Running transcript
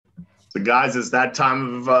So, guys, it's that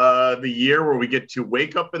time of the year where we get to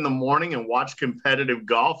wake up in the morning and watch competitive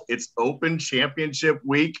golf. It's Open Championship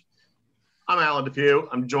Week. I'm Alan Depew.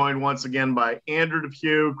 I'm joined once again by Andrew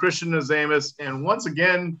Depew, Christian Nazamus, and once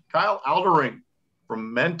again, Kyle Aldering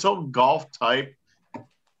from Mental Golf Type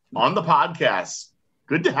on the podcast.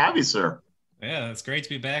 Good to have you, sir. Yeah, it's great to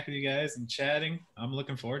be back with you guys and chatting. I'm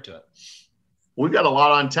looking forward to it. We've got a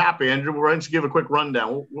lot on tap, Andrew. Why don't you give a quick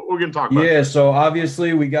rundown? What we're going to talk about? Yeah, so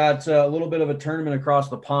obviously we got a little bit of a tournament across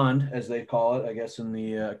the pond, as they call it, I guess, in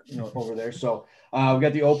the over there. So we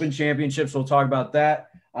got the Open Championships. We'll talk about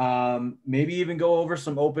that. Maybe even go over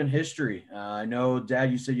some Open history. I know,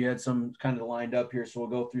 Dad, you said you had some kind of lined up here, so we'll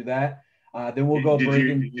go through that. Then we'll go.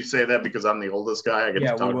 Did you say that because I'm the oldest guy? I get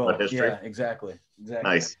to talk about history. Yeah, exactly.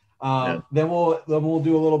 Nice. Then we'll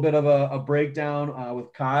do a little bit of a breakdown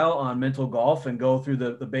with Kyle on mental golf and go through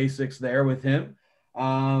the basics there with him.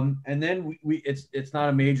 And then it's not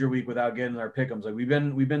a major week without getting our pick'ems. Like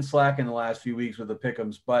we've been slacking the last few weeks with the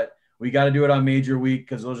pick'ems, but we got to do it on major week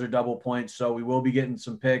because those are double points. So we will be getting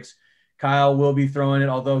some picks. Kyle will be throwing it,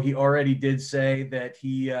 although he already did say that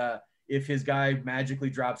he if his guy magically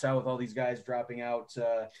drops out with all these guys dropping out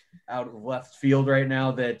of left field right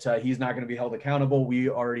now, that he's not going to be held accountable. We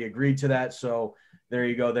already agreed to that. So there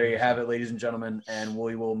you go. There you have it, ladies and gentlemen, and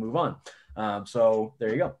we will move on. So there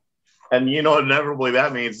you go. And you know, inevitably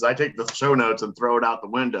that means is I take the show notes and throw it out the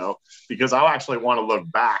window because I actually want to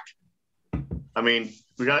look back. I mean,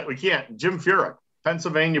 we can't. Jim Furyk,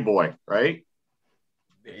 Pennsylvania boy, right?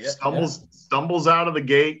 Yeah, stumbles out of the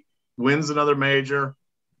gate, wins another major.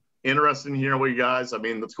 Interesting hearing what you guys. I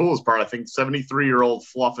mean, the coolest part, I think, 73-year-old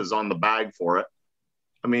Fluff is on the bag for it.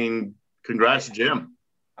 I mean, congrats, Jim.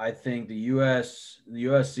 I think the U.S.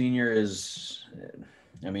 senior is.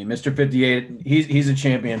 I mean, Mr. 58. He's a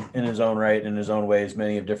champion in his own right, in his own ways,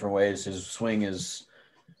 many of different ways. His swing is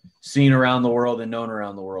seen around the world and known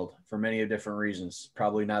around the world for many of different reasons.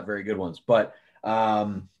 Probably not very good ones, but.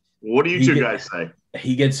 What do you two guys say?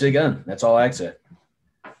 He gets it done. That's all I say.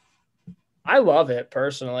 I love it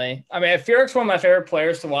personally. I mean, Furyk's one of my favorite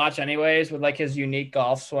players to watch anyways, with like his unique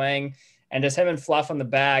golf swing and just him and Fluff on the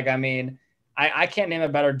bag. I mean, I can't name a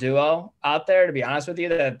better duo out there, to be honest with you,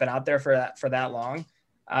 that have been out there for that long.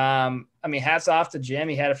 I mean, hats off to Jim.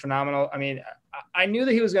 He had a phenomenal, I mean, I knew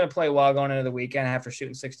that he was going to play well going into the weekend after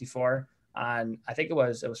shooting 64 on, I think it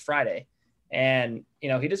was Friday. And, you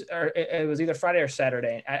know, it was either Friday or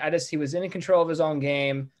Saturday. He was in control of his own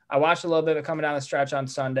game. I watched a little bit of it coming down the stretch on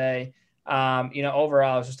Sunday. You know,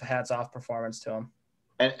 overall, it was just a hats off performance to him.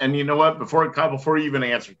 And you know what? Before you even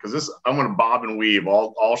answer, because I'm going to bob and weave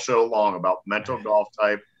all show long about mental golf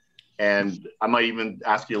type, and I might even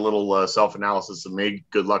ask you a little self-analysis of me.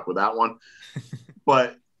 Good luck with that one.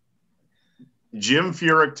 But Jim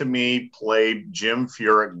Furyk, to me, played Jim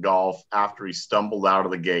Furyk golf after he stumbled out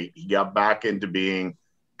of the gate. He got back into being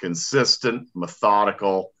consistent,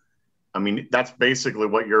 methodical. I mean, that's basically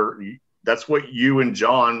that's what you and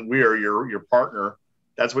John Weir, your partner,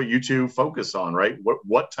 that's what you two focus on, right?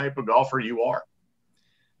 What type of golfer you are.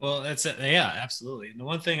 Well, that's it. Yeah, absolutely. And the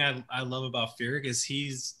one thing I love about Furyk is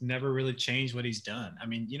he's never really changed what he's done. I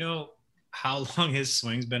mean, you know how long his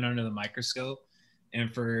swing's been under the microscope,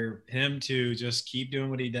 and for him to just keep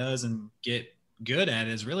doing what he does and get good at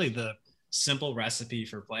it is really the simple recipe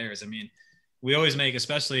for players. I mean, we always make,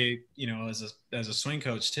 especially, you know, as a swing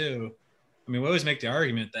coach too, I mean, we always make the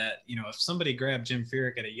argument that, you know, if somebody grabbed Jim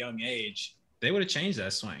Furyk at a young age, they would have changed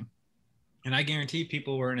that swing. And I guarantee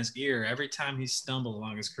people were in his ear every time he stumbled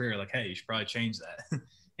along his career, like, hey, you should probably change that.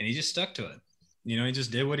 And he just stuck to it. You know, he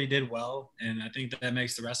just did what he did well. And I think that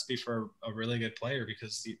makes the recipe for a really good player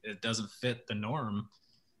because it doesn't fit the norm.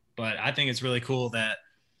 But I think it's really cool that,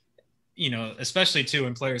 you know, especially too,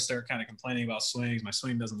 when players start kind of complaining about swings, my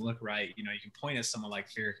swing doesn't look right. You know, you can point at someone like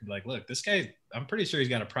Furyk and be like, look, this guy, I'm pretty sure he's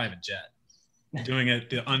got a private jet doing it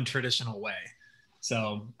the untraditional way.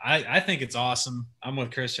 So I think it's awesome. I'm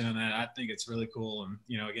with Christian on that. I think it's really cool. And,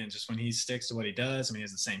 you know, again, just when he sticks to what he does, I mean, he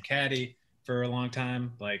has the same caddy for a long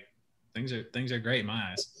time. Like things are great in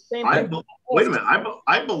my eyes. Wait a minute.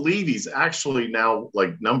 I believe he's actually now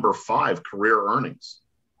like number 5 career earnings.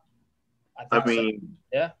 I mean,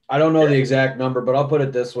 yeah, I don't know the exact number, but I'll put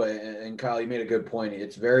it this way. And Kyle, you made a good point.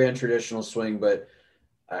 It's very untraditional swing, but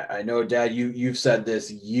I know, Dad, you've said this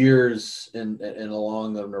years in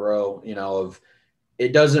along in a row, you know, of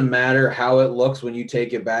it doesn't matter how it looks when you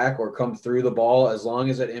take it back or come through the ball, as long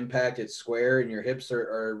as it impact it's square and your hips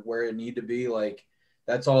are where it need to be. Like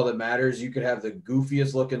that's all that matters. You could have the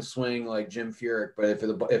goofiest looking swing like Jim Furyk, but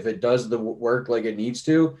if it does the work like it needs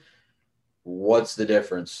to, what's the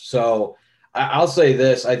difference? So I'll say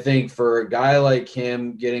this. I think for a guy like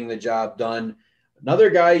him getting the job done, another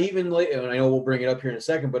guy even late, and I know we'll bring it up here in a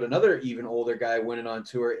second, but another even older guy winning on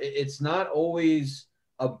tour, it's not always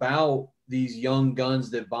about these young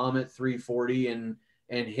guns that bomb at 340 and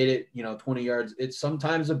hit it, 20 yards. It's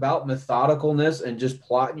sometimes about methodicalness and just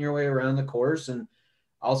plotting your way around the course. And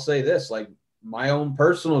I'll say this, like my own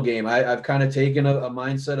personal game, I've kind of taken a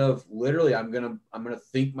mindset of literally I'm gonna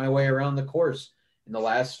think my way around the course. In the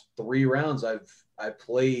last 3 rounds, I've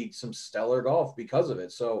played some stellar golf because of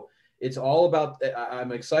it. So it's all about.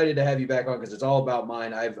 I'm excited to have you back on because it's all about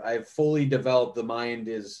mind. I've fully developed the mind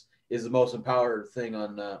is the most empowered thing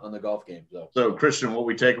on the golf game. So Christian, what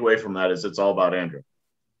we take away from that is it's all about Andrew.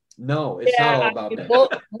 No, it's not all about me.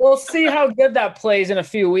 We'll see how good that plays in a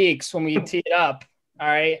few weeks when we tee it up. All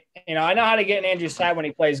right. I know how to get in Andrew's side when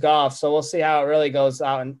he plays golf. So we'll see how it really goes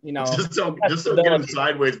out. And, just don't get him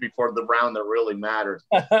sideways before the round that really matters.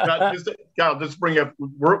 Just bring up,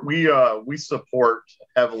 we support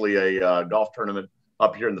heavily a golf tournament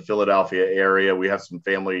up here in the Philadelphia area. We have some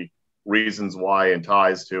family reasons why and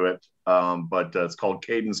ties to it. But it's called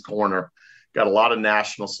Caden's Corner. Got a lot of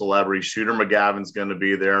national celebrities. Shooter McGavin's going to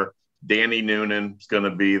be there. Danny Noonan's going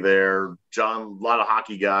to be there. A lot of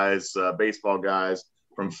hockey guys, baseball guys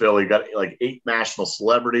from Philly. Got like 8 national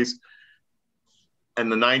celebrities.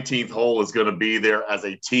 And the 19th hole is going to be there as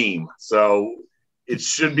a team. So it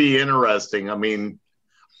should be interesting. I mean,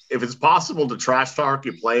 if it's possible to trash talk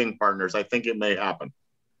your playing partners, I think it may happen.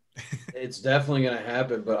 It's definitely going to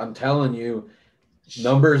happen, but I'm telling you,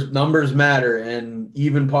 numbers matter, and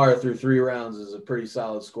even par through 3 rounds is a pretty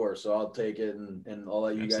solid score. So I'll take it, and I'll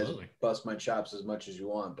let you guys bust my chops as much as you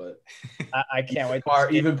want. But I can't wait.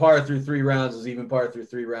 Even par through 3 rounds is even par through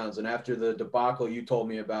 3 rounds. And after the debacle you told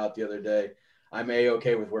me about the other day, I'm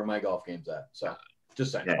A-okay with where my golf game's at. So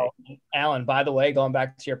just saying. Oh, Alan, by the way, going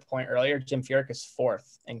back to your point earlier, Jim Furyk is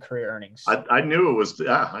 4th in career earnings. I knew it was.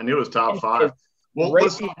 I knew it was top 5. Well, right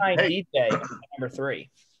behind DJ, number 3.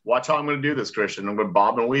 Watch how I'm going to do this, Christian. I'm going to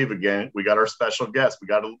bob and weave again. We got our special guest. We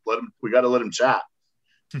got to let him chat.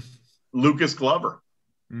 Lucas Glover.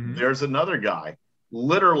 Mm-hmm. There's another guy.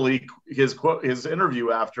 Literally, his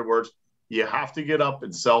interview afterwards. You have to get up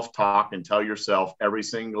and self-talk and tell yourself every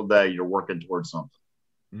single day you're working towards something.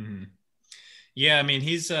 Mm-hmm. Yeah, I mean,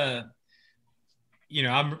 he's I'm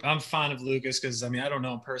fond of Lucas because I don't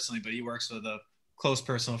know him personally, but he works with a close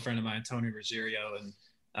personal friend of mine, Tony Ruggiero, and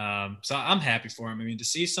so I'm happy for him. I mean, to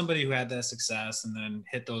see somebody who had that success and then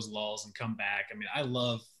hit those lulls and come back. I mean, I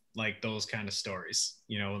love like those kind of stories,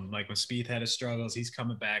 like when Spieth had his struggles, he's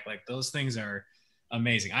coming back. Like those things are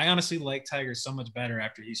amazing. I honestly like Tiger so much better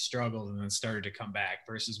after he struggled and then started to come back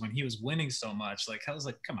versus when he was winning so much. Like I was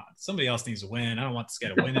like, come on, somebody else needs to win. I don't want this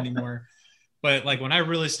guy to win anymore. But like when I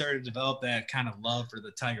really started to develop that kind of love for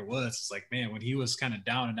the Tiger Woods, it's like, man, when he was kind of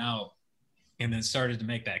down and out, and then started to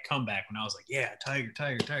make that comeback when I was like, yeah, Tiger.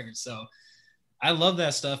 So I love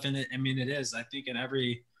that stuff. And it is, I think in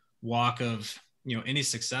every walk of, any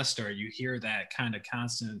success story, you hear that kind of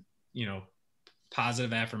constant,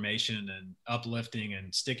 positive affirmation and uplifting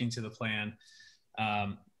and sticking to the plan.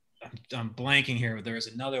 I'm blanking here, but there was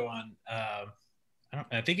another one.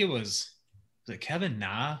 I think it was Kevin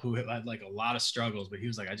Na who had like a lot of struggles, but he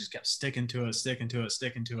was like, I just kept sticking to it.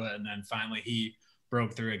 And then finally he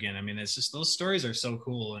broke through again. I mean, it's just, those stories are so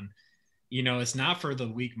cool. And, it's not for the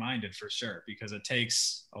weak-minded for sure, because it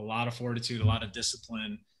takes a lot of fortitude, a lot of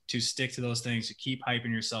discipline to stick to those things, to keep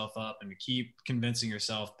hyping yourself up and to keep convincing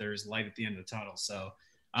yourself there's light at the end of the tunnel. So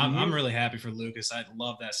I'm really happy for Lucas. I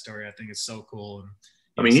love that story. I think it's so cool.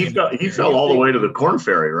 And he fell all the way to the Corn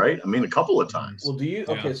Ferry, right? I mean, a couple of times. Well,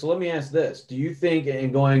 okay, so let me ask this. Do you think,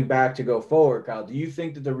 and going back to go forward, Kyle, do you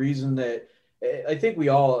think that the reason that I think we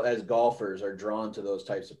all as golfers are drawn to those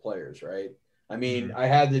types of players, right? I mean,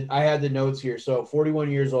 mm-hmm. I had the notes here. So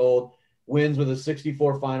 41 years old, wins with a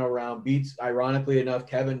 64 final round, beats, ironically enough,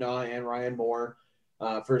 Kevin Na and Ryan Moore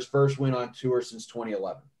for his first win on tour since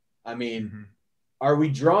 2011. I mean, are we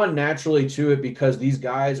drawn naturally to it because these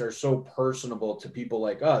guys are so personable to people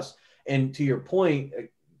like us? And to your point,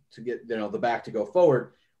 to get the back to go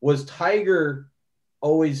forward, was Tiger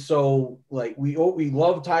always so like we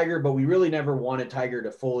love Tiger, but we really never wanted Tiger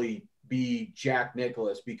to fully be Jack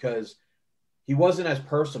Nicklaus because he wasn't as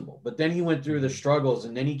personable. But then he went through the struggles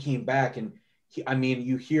and then he came back and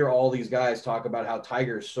you hear all these guys talk about how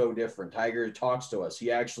Tiger is so different. Tiger talks to us.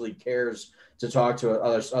 He actually cares to talk to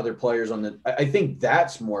other players I think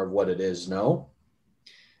that's more of what it is. No,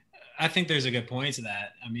 I think there's a good point to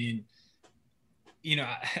that. I mean,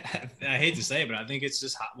 I hate to say it, but I think it's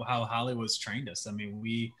just how Hollywood's trained us. I mean,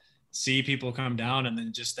 we see people come down, and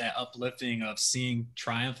then just that uplifting of seeing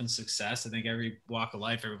triumph and success. I think every walk of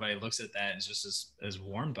life, everybody looks at that and is just as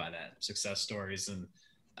warmed by that success stories. And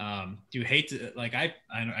you hate to, like, I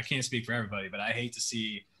can't speak for everybody, but I hate to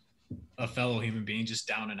see a fellow human being just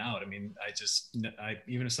down and out. I mean,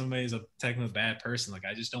 even if somebody is a technically bad person, like,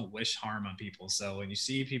 I just don't wish harm on people. So when you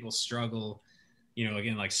see people struggle,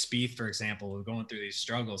 again, like Spieth, for example, going through these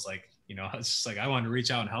struggles, like, it's just like, I wanted to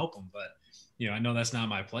reach out and help them, but I know that's not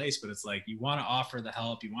my place, but it's like, you want to offer the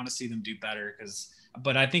help, you want to see them do better.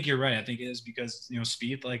 But I think you're right. I think it is because,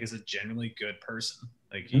 Spieth, like, is a generally good person.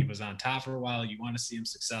 Like, he was on top for a while. You want to see him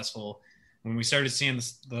successful. When we started seeing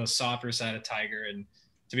the softer side of Tiger, and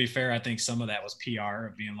to be fair, I think some of that was PR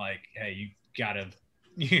of being like, hey, you gotta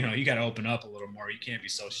open up a little more. You can't be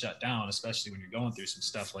so shut down, especially when you're going through some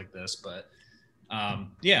stuff like this. But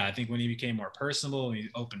I think when he became more personable and he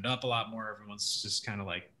opened up a lot more, everyone's just kind of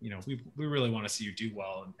like, we really want to see you do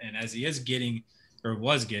well. And as he is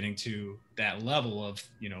was getting to that level of,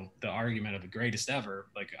 the argument of the greatest ever,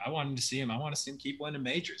 like, I want to see him keep winning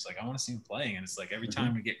majors. Like, I want to see him playing. And it's like, every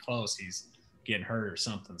time we get close, he's getting hurt or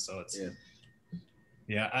something. So it's,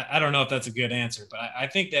 I don't know if that's a good answer, but I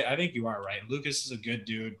think you are right. Lucas is a good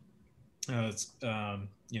dude.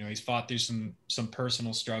 He's fought through some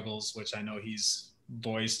personal struggles, which I know he's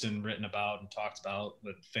voiced and written about and talked about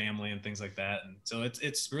with family and things like that. And so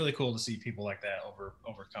it's really cool to see people like that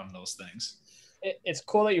overcome those things. It's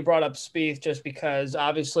cool that you brought up Spieth, just because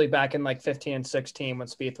obviously back in like 15 and 16, when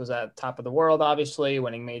Spieth was at the top of the world, obviously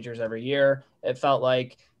winning majors every year, it felt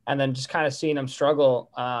like, and then just kind of seeing him struggle,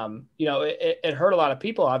 it hurt a lot of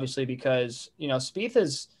people, obviously, because, Spieth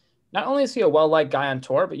is, not only is he a well-liked guy on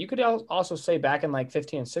tour, but you could also say back in like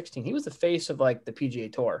 15 and 16, he was the face of like the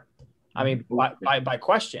PGA Tour. I mean, by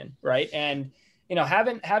question, right? And,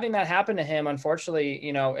 having that happen to him, unfortunately,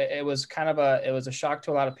 it was kind of a shock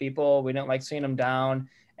to a lot of people. We didn't like seeing him down.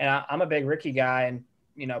 And I'm a big Ricky guy, and,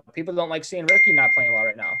 people don't like seeing Ricky not playing well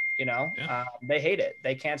right now. They hate it.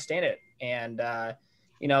 They can't stand it. And,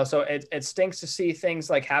 so it stinks to see things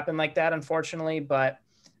like happen like that, unfortunately, but,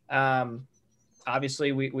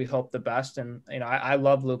 obviously we hope the best. And, I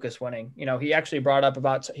love Lucas winning. He actually brought up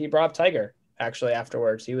Tiger actually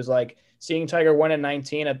afterwards. He was like, seeing Tiger win in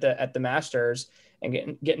 19 at the Masters and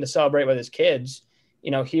getting to celebrate with his kids.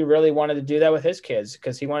 He really wanted to do that with his kids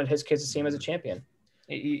because he wanted his kids to see him as a champion.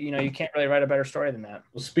 You can't really write a better story than that.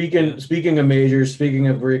 Well, speaking of majors, speaking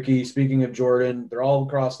of Ricky, speaking of Jordan, they're all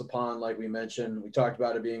across the pond, like we mentioned. We talked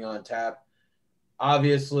about it being on tap.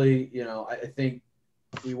 Obviously, I think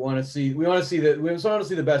we want to see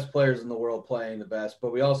the best players in the world playing the best,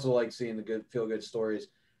 but we also like seeing the feel good stories.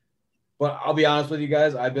 But I'll be honest with you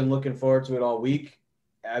guys, I've been looking forward to it all week.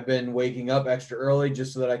 I've been waking up extra early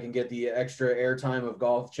just so that I can get the extra airtime of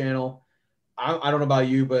Golf Channel. I don't know about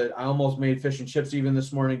you, but I almost made fish and chips even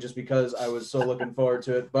this morning just because I was so looking forward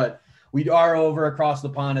to it. But we are over across the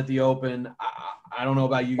pond at the Open. I don't know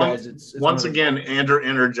about you guys. It's once again, Andrew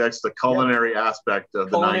interjects the culinary aspect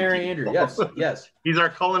of the culinary Andrew. Yes. He's our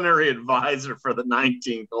culinary advisor for the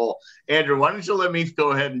 19th hole. Andrew, why don't you let me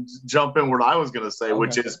go ahead and jump in what I was going to say,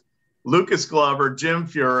 which is Lucas Glover, Jim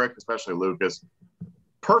Furyk, especially Lucas.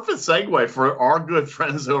 Perfect segue for our good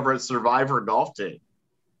friends over at Survivor Golf Team.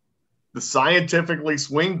 The scientifically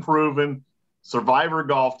swing-proven Survivor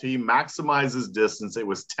Golf Team maximizes distance. It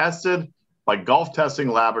was tested by golf testing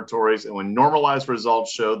laboratories, and when normalized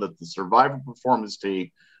results show that the Survivor Performance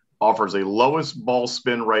Tee offers a lowest ball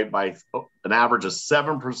spin rate by an average of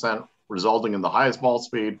 7%, resulting in the highest ball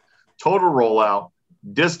speed, total rollout,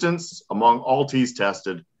 distance among all tees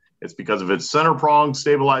tested. It's because of its center prong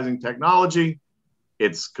stabilizing technology,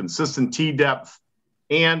 its consistent tee depth,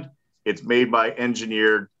 and it's made by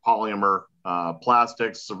engineered polymer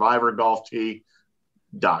plastics.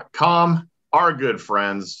 SurvivorGolfTee.com. Our good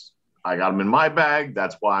friends, I got them in my bag.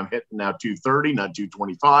 That's why I'm hitting now 230, not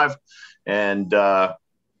 225. And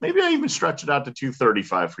maybe I even stretch it out to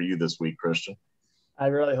 235 for you this week, Christian. I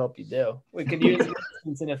really hope you do. We could use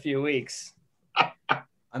this in a few weeks.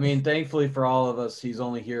 I mean, thankfully for all of us, he's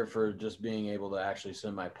only here for just being able to actually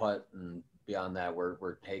send my putt, and beyond that,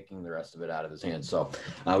 we're taking the rest of it out of his hands. So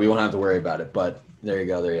we won't have to worry about it. But there you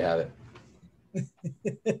go. There you have it.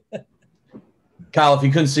 Kyle, if you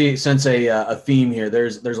couldn't sense a theme here,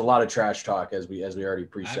 there's a lot of trash talk as we already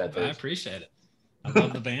preset. I appreciate it. I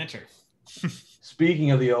love the banter.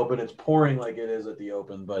 Speaking of the Open, it's pouring like it is at the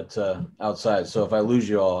Open, but outside. So if I lose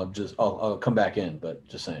you all, I'll come back in. But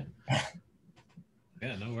just saying.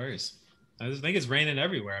 Yeah, no worries. I just think it's raining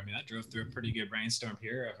everywhere. I mean, I drove through a pretty good rainstorm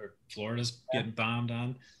here. I've heard Florida's getting bombed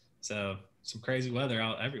on. So some crazy weather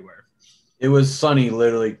out everywhere. It was sunny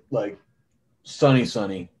literally like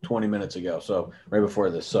sunny 20 minutes ago. So right before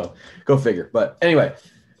this. So go figure. But anyway,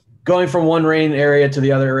 going from one rain area to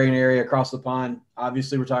the other rain area across the pond,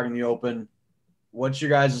 obviously we're talking the Open. What's your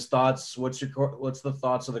guys' thoughts? What's the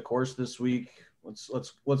thoughts of the course this week?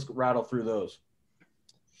 Let's rattle through those.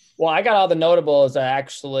 Well, I got all the notables.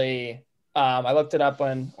 Actually, I looked it up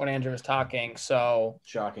when Andrew was talking. So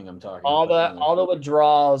shocking, I'm talking all the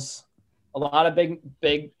withdrawals, a lot of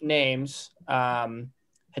big names. Hideki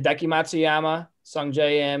Matsuyama, Sung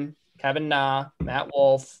Jae Im, Kevin Na, Matt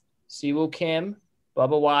Wolff, Siwoo Kim,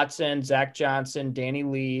 Bubba Watson, Zach Johnson, Danny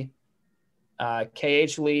Lee,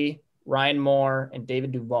 KH Lee, Ryan Moore, and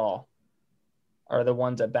David Duval are the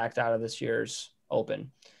ones that backed out of this year's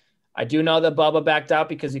Open. I do know that Bubba backed out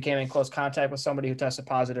because he came in close contact with somebody who tested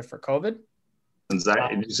positive for COVID. And Zach,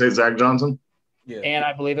 did you say Zach Johnson? Yeah. And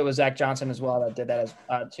I believe it was Zach Johnson as well that did that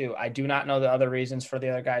as too. I do not know the other reasons for the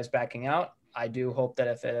other guys backing out. I do hope that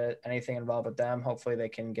if anything involved with them, hopefully they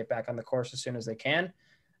can get back on the course as soon as they can.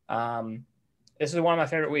 This is one of my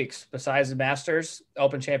favorite weeks. Besides the Masters,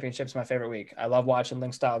 Open Championship's my favorite week. I love watching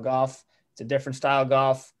link style golf. It's a different style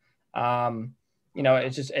golf.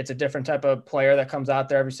 It's a different type of player that comes out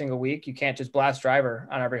there every single week. You can't just blast driver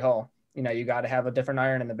on every hole. You got to have a different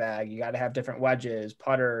iron in the bag. You got to have different wedges,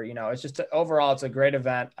 putter. It's just overall, it's a great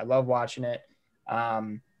event. I love watching it.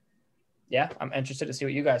 I'm interested to see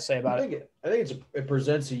what you guys say about it. I think it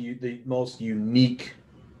presents the most unique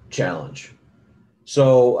challenge.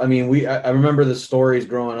 So, I mean, I remember the stories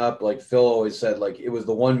growing up, like Phil always said, like it was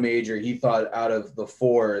the one major he thought out of the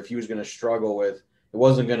four, if he was going to struggle with, it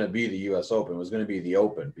wasn't going to be the U.S. Open. It was going to be the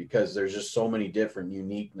Open because there's just so many different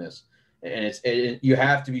uniqueness. And you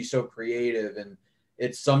have to be so creative. And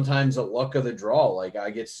it's sometimes a luck of the draw. Like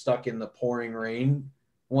I get stuck in the pouring rain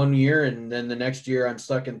one year, and then the next year I'm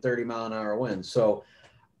stuck in 30-mile-an-hour winds. So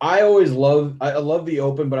I love the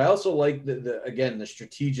Open, but I also like the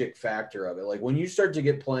strategic factor of it. Like when you start to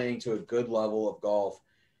get playing to a good level of golf,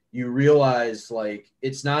 you realize like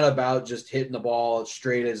it's not about just hitting the ball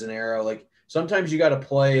straight as an arrow. Like sometimes you got to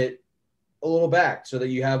play it a little back so that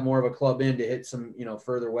you have more of a club in to hit some,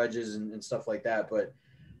 further wedges and stuff like that. But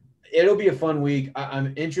it'll be a fun week.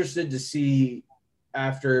 I'm interested to see,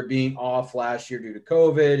 after being off last year due to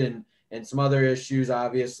COVID and some other issues,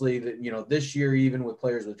 obviously, that, this year, even with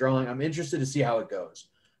players withdrawing, I'm interested to see how it goes.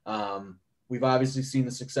 We've obviously seen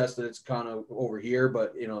the success that it's kind of over here,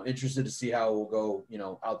 but, interested to see how it will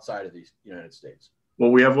go, outside of the United States.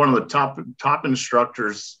 Well, we have one of the top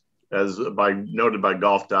instructors, noted by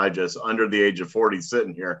Golf Digest, under the age of 40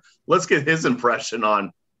 sitting here. Let's get his impression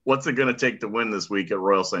on what's it going to take to win this week at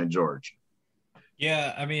Royal St. George.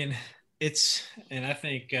 Yeah, I mean, and I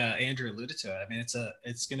think Andrew alluded to it. I mean,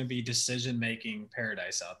 it's going to be decision-making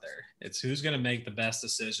paradise out there. It's who's going to make the best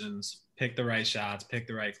decisions, pick the right shots, pick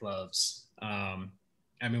the right clubs. I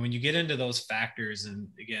mean, when you get into those factors, and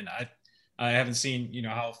again, I haven't seen,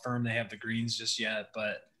 how firm they have the greens just yet,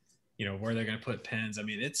 but where they're going to put pins. I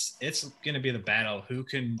mean, it's going to be the battle who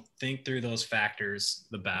can think through those factors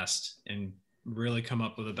the best and really come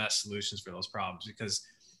up with the best solutions for those problems.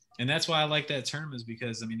 And that's why I like that term, is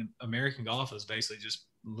because, I mean, American golf is basically just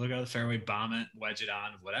look out the fairway, bomb it, wedge it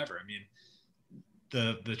on, whatever. I mean,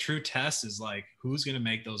 the true test is like, who's going to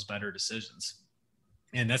make those better decisions?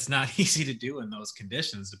 And that's not easy to do in those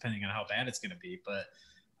conditions, depending on how bad it's going to be. But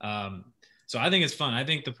so I think it's fun. I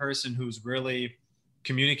think the person who's really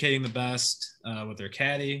communicating the best with their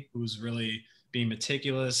caddy, who's really being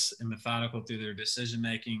meticulous and methodical through their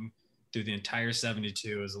decision-making through the entire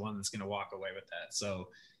 72, is the one that's going to walk away with that. So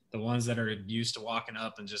the ones that are used to walking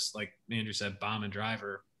up and just, like Andrew said, bomb and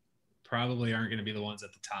driver, probably aren't going to be the ones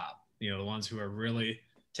at the top. The ones who are really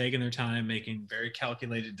taking their time, making very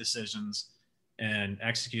calculated decisions and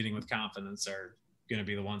executing with confidence are going to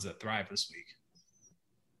be the ones that thrive this week.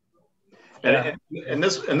 And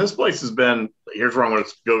this place has been, here's where I'm going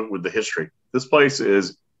to go with the history. This place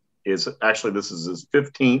is actually, this is his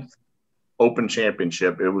 15th Open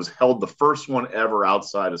Championship. It was held the first one ever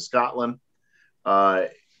outside of Scotland.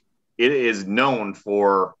 It is known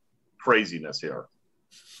for craziness here.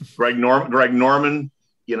 Greg Norman,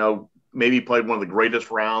 maybe played one of the greatest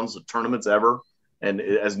rounds of tournaments ever. And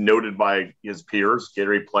as noted by his peers,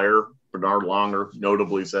 Gary Player, Bernard Longer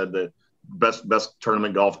notably said that best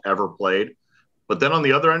tournament golf ever played. But then on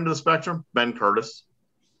the other end of the spectrum, Ben Curtis,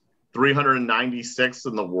 396th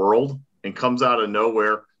in the world, and comes out of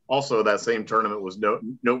nowhere. Also, that same tournament was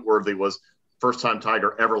noteworthy, was first time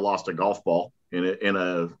Tiger ever lost a golf ball in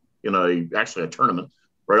a tournament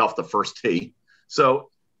right off the first tee.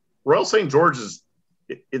 So Royal St. George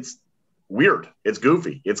it's weird. It's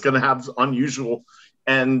goofy. It's going to have unusual,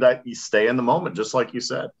 and you stay in the moment, just like you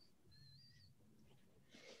said.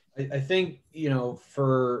 I think,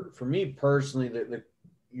 for me personally, the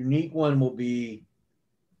unique one will be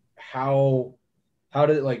how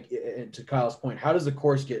did, like, to Kyle's point, how does the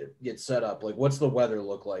course get set up? Like, what's the weather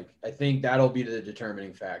look like? I think that'll be the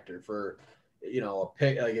determining factor for, a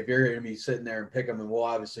pick. Like, if you're going to be sitting there and pick them, and we'll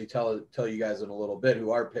obviously tell you guys in a little bit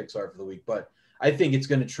who our picks are for the week, but I think it's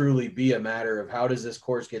going to truly be a matter of how does this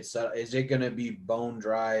course get set up? Is it going to be bone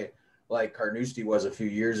dry like Carnoustie was a few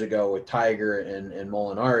years ago with Tiger and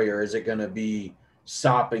Molinari, or is it going to be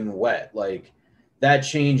sopping wet? Like, that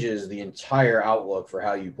changes the entire outlook for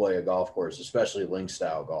how you play a golf course, especially link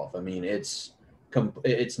style golf. I mean, it's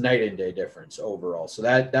night and day difference overall. So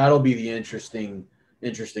that'll be the interesting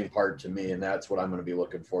part to me, and that's what I'm going to be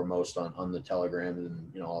looking for most on the Telegram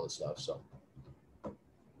and all this stuff. So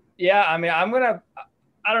yeah, I mean,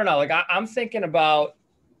 I don't know, like I'm thinking about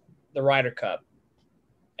the Ryder Cup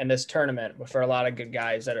and this tournament for a lot of good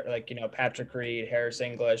guys that are like, Patrick Reed, Harris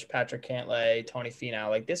English, Patrick Cantlay, Tony Finau.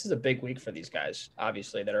 Like, this is a big week for these guys,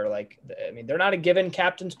 obviously, that are like, I mean, they're not a given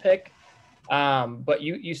captain's pick. But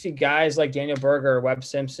you see guys like Daniel Berger, Webb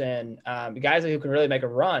Simpson, guys who can really make a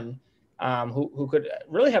run, who could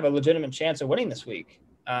really have a legitimate chance of winning this week.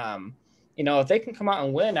 If they can come out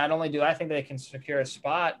and win, not only do I think they can secure a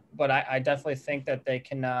spot, but I definitely think that they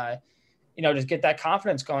can, just get that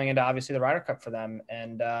confidence going into obviously the Ryder Cup for them.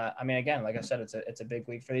 And I mean, again, like I said, it's a big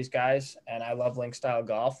week for these guys, and I love link style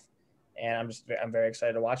golf, and I'm very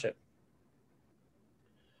excited to watch it.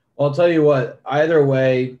 Well, I'll tell you what, either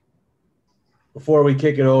way, before we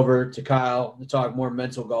kick it over to Kyle to talk more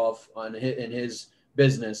mental golf in his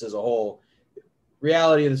business as a whole,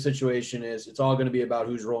 reality of the situation is it's all going to be about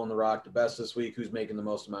who's rolling the rock the best this week, who's making the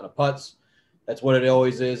most amount of putts. That's what it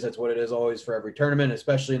always is. That's what it is always for every tournament,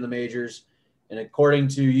 especially in the majors. And according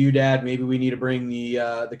to you, Dad, maybe we need to bring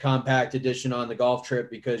the compact edition on the golf trip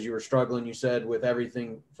because you were struggling, you said, with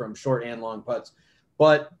everything from short and long putts.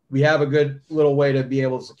 But we have a good little way to be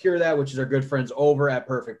able to secure that, which is our good friends over at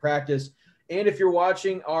Perfect Practice. And if you're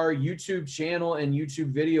watching our YouTube channel and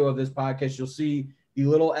YouTube video of this podcast, you'll see the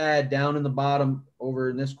little ad down in the bottom over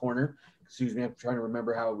in this corner. Excuse me, I'm trying to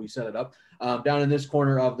remember how we set it up. Down in this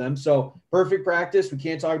corner of them. So Perfect Practice, we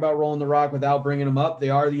can't talk about rolling the rock without bringing them up. They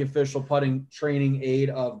are the official putting training aid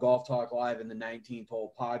of Golf Talk Live in the 19th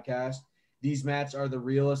Hole podcast. These mats are the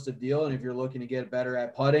realest of deal, and if you're looking to get better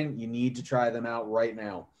at putting, you need to try them out right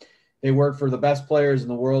now. They work for the best players in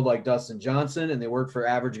the world like Dustin Johnson, and they work for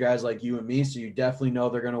average guys like you and me, so you definitely know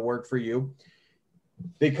they're going to work for you.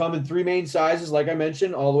 They come in 3 main sizes, like I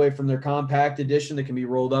mentioned, all the way from their compact edition that can be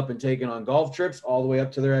rolled up and taken on golf trips, all the way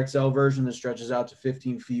up to their XL version that stretches out to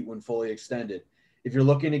 15 feet when fully extended. If you're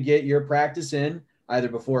looking to get your practice in, either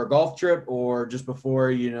before a golf trip or just before,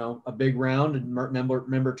 a big round and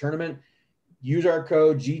member tournament, use our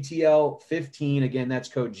code GTL15. Again, that's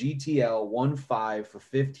code GTL15 for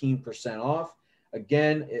 15% off.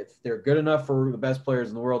 Again, if they're good enough for the best players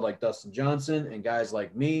in the world like Dustin Johnson and guys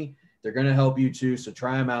like me, they're going to help you too, so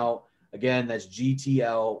try them out. Again, that's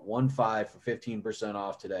GTL15 for 15%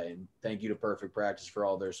 off today. And thank you to Perfect Practice for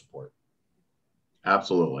all their support.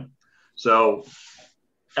 Absolutely. So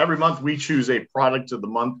every month we choose a product of the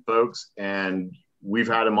month, folks, and we've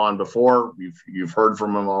had him on before. You've heard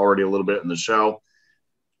from him already a little bit in the show.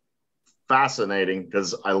 Fascinating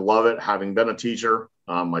because I love it, having been a teacher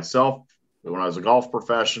myself when I was a golf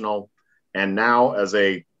professional, and now as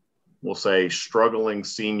a, we'll say, struggling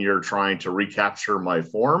senior trying to recapture my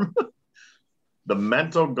form. The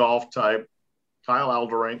mental golf type, Kyle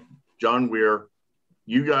Alderink, John Weir,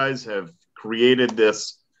 you guys have created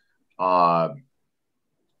this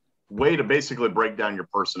way to basically break down your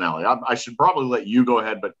personality. I should probably let you go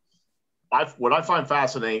ahead, but what I find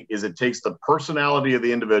fascinating is it takes the personality of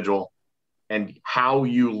the individual and how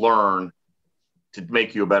you learn to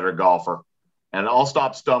make you a better golfer. And I'll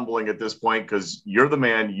stop stumbling at this point because you're the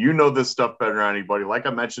man. You know this stuff better than anybody. Like I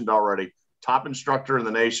mentioned already, top instructor in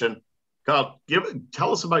the nation. Kyle,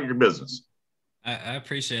 tell us about your business. I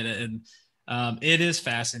appreciate it. And it is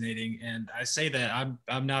fascinating. And I say that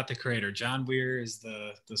I'm not the creator. John Weir is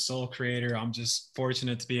the sole creator. I'm just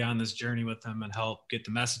fortunate to be on this journey with him and help get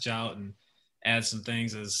the message out and add some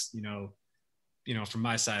things as, from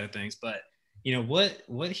my side of things. But,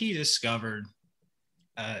 what he discovered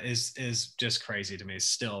is just crazy to me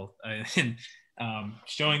still. And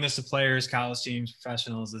showing this to players, college teams,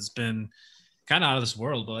 professionals has been kind of out of this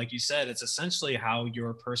world. But like you said, it's essentially how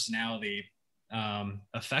your personality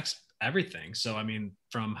affects everything. So, I mean,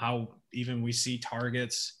 from how even we see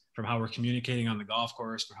targets, from how we're communicating on the golf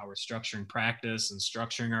course, from how we're structuring practice and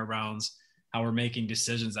structuring our rounds, how we're making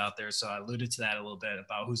decisions out there. So I alluded to that a little bit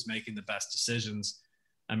about who's making the best decisions.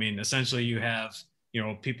 I mean, essentially you have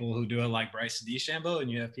people who do it like Bryson DeChambeau, and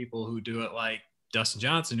you have people who do it like Dustin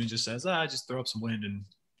Johnson, who just says, just throw up some wind and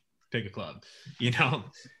pick a club,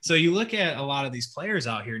 So you look at a lot of these players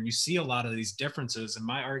out here and you see a lot of these differences. And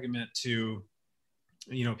my argument to,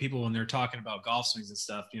 people when they're talking about golf swings and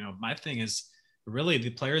stuff, my thing is really the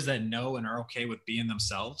players that know and are okay with being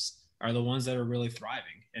themselves are the ones that are really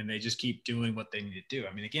thriving, and they just keep doing what they need to do.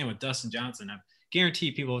 I mean, again, with Dustin Johnson, I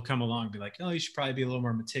guarantee people will come along and be like, you should probably be a little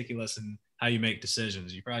more meticulous in how you make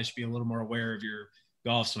decisions. You probably should be a little more aware of your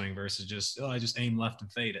golf swing versus just, I just aim left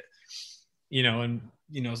and fade it.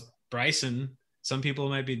 Bryson, some people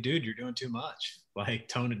might be, dude, you're doing too much, like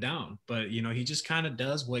tone it down. But, he just kind of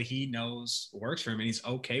does what he knows works for him, and he's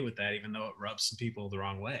okay with that, even though it rubs some people the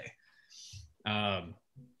wrong way.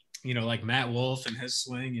 Like Matt Wolff and his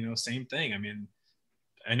swing, same thing. I mean,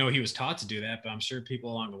 I know he was taught to do that, but I'm sure people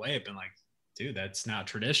along the way have been like, dude, that's not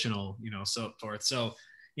traditional, so forth. So,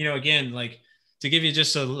 again, like to give you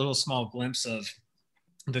just a little small glimpse of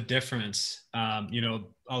the difference,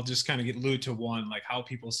 I'll just kind of allude to one, like how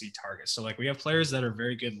people see targets. So like we have players that are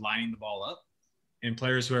very good lining the ball up and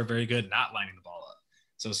players who are very good not lining the ball up.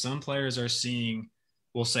 So some players are seeing,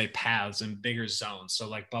 we'll say, paths and bigger zones. So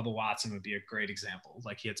like Bubba Watson would be a great example.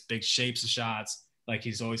 Like he hits big shapes of shots. Like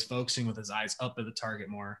he's always focusing with his eyes up at the target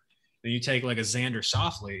more. Then you take like a Xander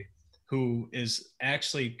Schauffele, who is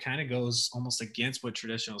actually kind of goes almost against what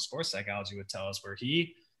traditional sports psychology would tell us, where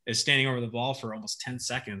he is standing over the ball for almost 10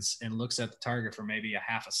 seconds and looks at the target for maybe a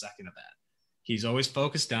half a second of that. He's always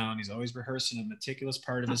focused down. He's always rehearsing a meticulous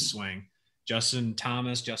part of his swing. Justin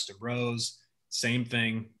Thomas, Justin Rose, same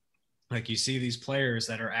thing. Like you see these players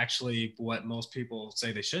that are actually what most people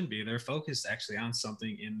say they shouldn't be. They're focused actually on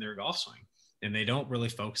something in their golf swing, and they don't really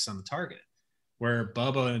focus on the target. Where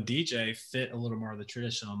Bubba and DJ fit a little more of the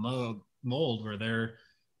traditional mold where they're,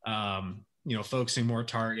 focusing more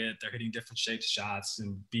target, they're hitting different shaped shots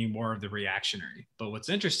and being more of the reactionary. But what's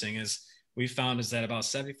interesting is we found is that about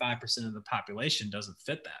 75% of the population doesn't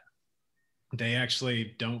fit that. They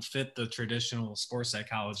actually don't fit the traditional sports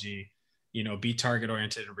psychology, be target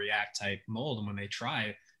oriented and react type mold. And when they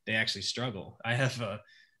try, they actually struggle. I have a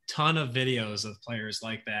ton of videos of players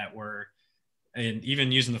like that where, and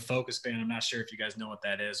even using the focus band, I'm not sure if you guys know what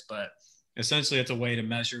that is, but essentially it's a way to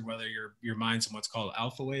measure whether your mind's in what's called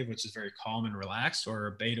alpha wave, which is very calm and relaxed, or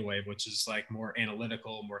a beta wave, which is like more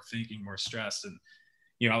analytical, more thinking, more stressed. And,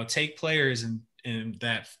 I would take players and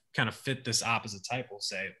that kind of fit this opposite type, we'll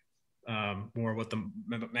say, more what the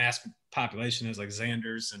mass population is, like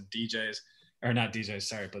Xanders and DJs, or not DJs,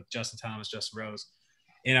 sorry, but Justin Thomas, Justin Rose.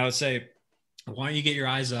 And I would say, why don't you get your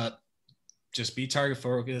eyes up, just be target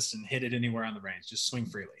focused and hit it anywhere on the range, just swing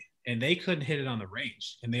freely. And they couldn't hit it on the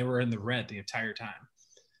range, and they were in the red the entire time.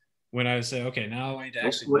 When I would say, okay, now I need to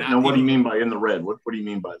actually. Now, what do you mean by in the red? What do you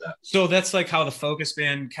mean by that? So that's like how the focus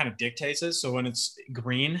band kind of dictates it. So when it's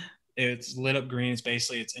green, it's lit up green.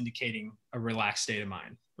 It's indicating a relaxed state of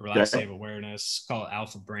mind, a relaxed state of awareness. Call it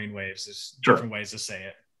alpha brain waves. There's different ways to say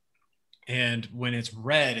it. And when it's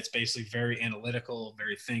red, it's basically very analytical,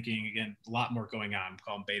 very thinking. Again, a lot more going on.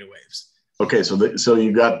 Call them beta waves. Okay, so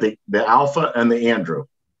you got the alpha and the andro.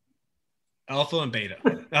 Alpha and beta.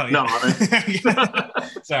 Oh, yeah. No,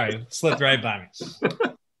 sorry, slipped right by me.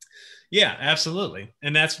 Yeah, absolutely.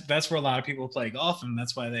 And that's where a lot of people play golf, and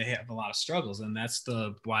that's why they have a lot of struggles. And that's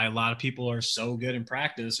why a lot of people are so good in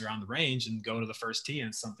practice or on the range and go to the first tee and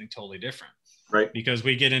it's something totally different. Right. Because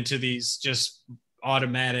we get into these just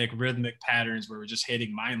automatic rhythmic patterns where we're just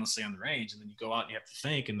hitting mindlessly on the range, and then you go out and you have to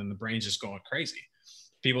think, and then the brain's just going crazy.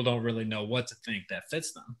 People don't really know what to think that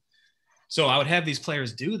fits them. So I would have these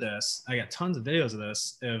players do this. I got tons of videos of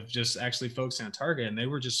this, of just actually focusing on target, and they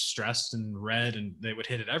were just stressed and red, and they would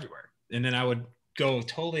hit it everywhere. And then I would go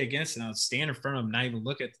totally against it. I would stand in front of them, not even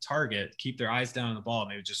look at the target, keep their eyes down on the ball,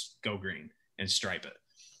 and they would just go green and stripe it.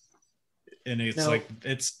 And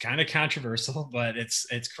it's kind of controversial, but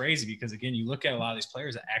it's crazy because, again, you look at a lot of these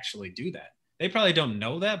players that actually do that. They probably don't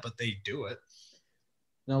know that, but they do it.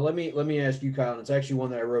 Now, let me ask you, Kyle, and it's actually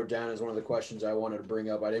one that I wrote down as one of the questions I wanted to bring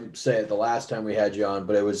up. I didn't say it the last time we had you on,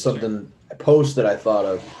 but it was something a post that I thought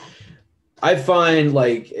of. I find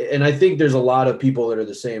and I think there's a lot of people that are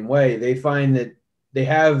the same way. They find that they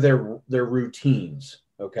have their routines.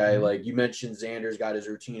 Okay. Mm-hmm. Like you mentioned, Xander's got his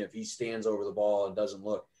routine. If he stands over the ball and doesn't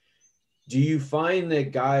look, do you find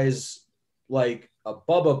that guys like a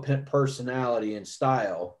Bubba personality and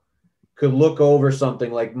style could look over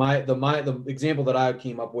something like the example that I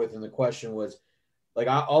came up with in the question was like,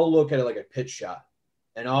 I'll look at it like a pitch shot,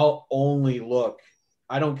 and I'll only look,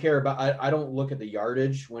 I don't care about, I don't look at the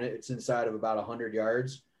yardage when it's inside of about 100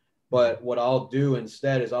 yards, but what I'll do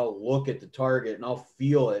instead is I'll look at the target and I'll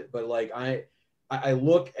feel it. But like, I I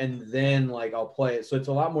look and then like I'll play it. So it's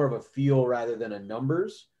a lot more of a feel rather than a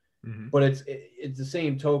numbers. Mm-hmm. But it's the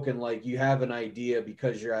same token. Like you have an idea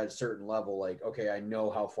because you're at a certain level. Like, okay, I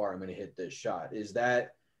know how far I'm going to hit this shot. Is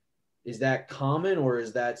that common, or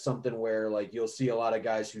is that something where like you'll see a lot of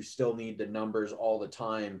guys who still need the numbers all the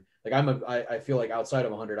time? Like I feel like outside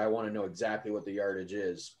of 100, I want to know exactly what the yardage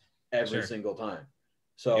is every single time.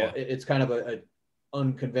 So it's kind of a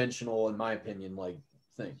unconventional, in my opinion, like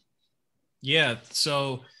thing. Yeah.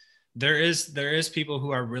 So there is people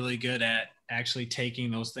who are really good at actually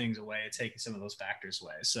taking those things away and taking some of those factors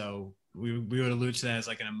away. So we would allude to that as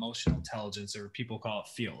like an emotional intelligence, or people call it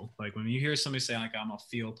feel. Like when you hear somebody say like, I'm a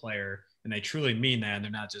feel player, and they truly mean that, and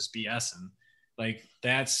they're not just BSing, like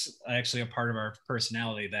that's actually a part of our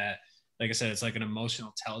personality that, like I said, it's like an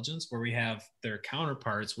emotional intelligence, where we have their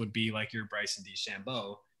counterparts would be like your Bryson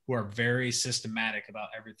DeChambeau, who are very systematic about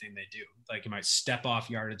everything they do. Like you might step off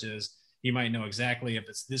yardages. You might know exactly if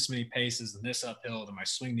it's this many paces and this uphill, then my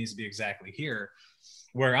swing needs to be exactly here.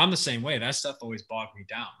 Where I'm the same way. That stuff always bogged me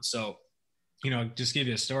down. So, just give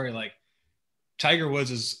you a story. Like Tiger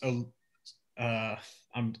Woods is,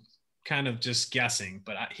 I'm kind of just guessing,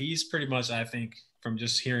 but he's pretty much, I think, from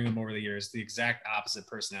just hearing him over the years, the exact opposite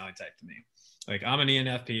personality type to me. Like I'm an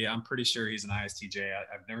ENFP. I'm pretty sure he's an ISTJ.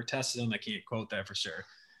 I've never tested him. I can't quote that for sure.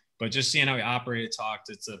 But just seeing how he operated,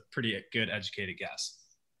 talked, it's a pretty good educated guess.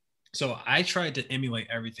 So I tried to emulate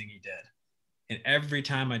everything he did. And every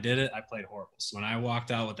time I did it, I played horrible. So when I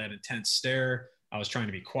walked out with that intense stare, I was trying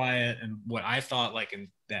to be quiet. And what I thought like in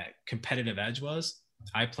that competitive edge was,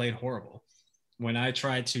 I played horrible. When I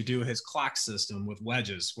tried to do his clock system with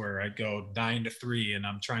wedges, where I'd go 9-3 and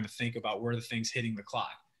I'm trying to think about where the thing's hitting the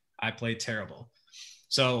clock, I played terrible.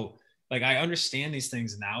 So like I understand these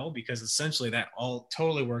things now, because essentially that all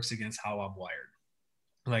totally works against how I'm wired.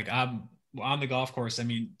 Like I'm on the golf course. I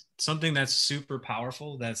mean, something that's super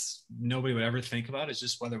powerful that's nobody would ever think about is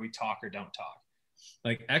just whether we talk or don't talk.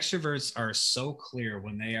 Like extroverts are so clear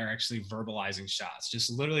when they are actually verbalizing shots,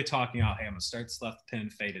 just literally talking out, hey, I'm gonna start this left pin,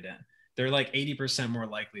 fade it in. They're like 80% more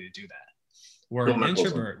likely to do that. Where an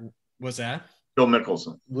introvert, was that? Phil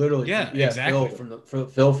Mickelson. Literally, yeah, exactly.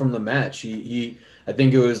 Phil from the match. He I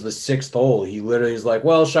think it was the 6th hole. He literally is like,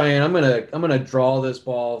 well, Cheyenne, I'm gonna draw this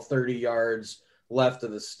ball 30 yards left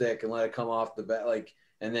of the stick and let it come off the bat, like,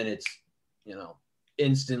 and then it's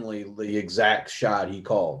instantly the exact shot he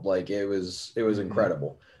called. Like it was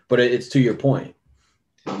incredible. But it's to your point.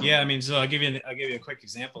 Yeah, I mean, so I'll give you a quick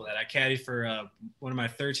example of that. I caddied for one of my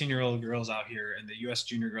 13-year-old girls out here in the U.S.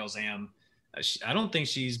 Junior Girls Am. I don't think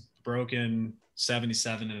she's broken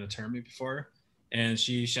 77 in a tournament before, and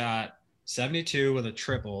she shot 72 with a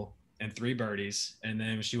triple and 3 birdies, and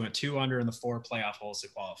then she went 2 under in the 4 playoff holes to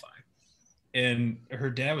qualify. And her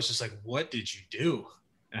dad was just like, what did you do?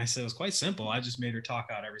 And I said, it was quite simple. I just made her talk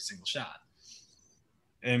out every single shot.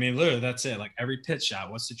 I mean, literally, that's it. Like every pitch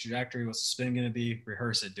shot, what's the trajectory? What's the spin going to be?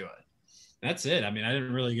 Rehearse it, do it. That's it. I mean, I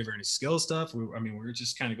didn't really give her any skill stuff. We were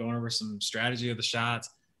just kind of going over some strategy of the shots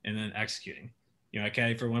and then executing. I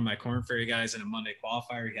caddied for one of my Corn Ferry guys in a Monday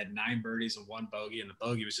qualifier. He had 9 birdies and 1 bogey. And the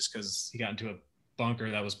bogey was just because he got into a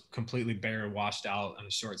bunker that was completely bare, washed out on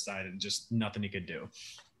the short side, and just nothing he could do.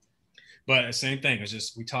 But same thing. It was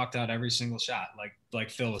just, we talked out every single shot,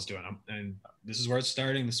 like Phil was doing. And this is where it's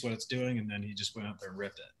starting. This is what it's doing. And then he just went up there and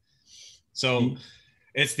ripped it. So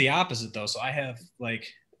it's the opposite though. So I have like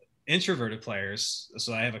introverted players.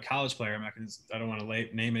 So I have a college player. I don't want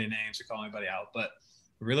to name any names or call anybody out, but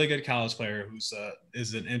a really good college player who's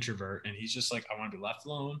is an introvert. And he's just like, I want to be left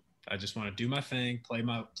alone. I just want to do my thing, play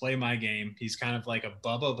my game. He's kind of like a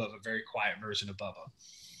Bubba, but a very quiet version of Bubba.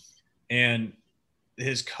 And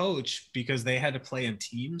his coach, because they had to play in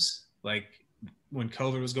teams, like when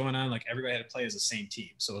COVID was going on, like everybody had to play as the same team.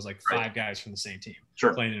 So it was like 5 guys from the same team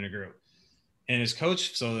playing in a group. And his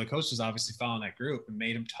coach, so the coach was obviously following that group and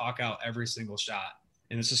made him talk out every single shot.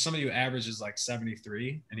 And this is somebody who averages like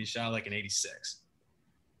 73 and he shot like an 86.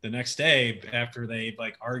 The next day after they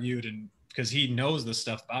like argued, and because he knows this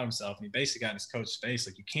stuff about himself, and he basically got in his coach's face,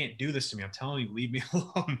 like, you can't do this to me. I'm telling you, leave me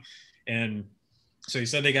alone. And so he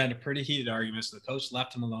said they got into pretty heated arguments. So the coach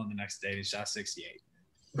left him alone the next day. And he shot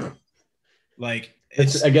 68. Like,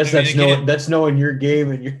 that's knowing your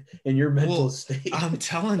game and your mental state. I'm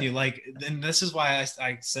telling you, like, and this is why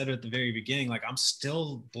I said at the very beginning, like, I'm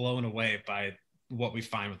still blown away by what we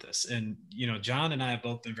find with this. And John and I have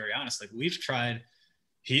both been very honest. Like, we've tried.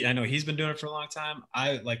 I know he's been doing it for a long time.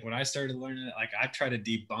 When I started learning it, like, I've tried to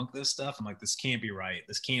debunk this stuff. I'm like, this can't be right.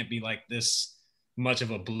 This can't be like this much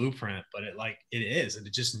of a blueprint, but it is, and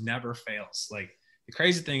it just never fails. Like, the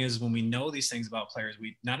crazy thing is when we know these things about players,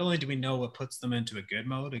 we not only do we know what puts them into a good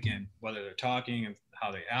mode, again, whether they're talking and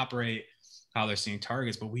how they operate, how they're seeing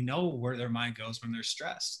targets, but we know where their mind goes when they're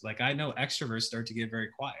stressed. Like I know extroverts start to get very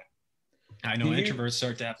quiet. I know introverts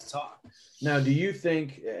start to have to talk. Now, do you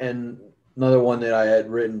think, and another one that I had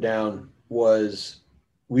written down was,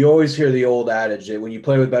 we always hear the old adage that when you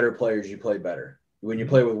play with better players, you play better. When you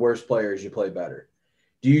play with worse players, you play better.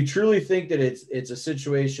 Do you truly think that it's a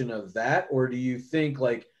situation of that? Or do you think,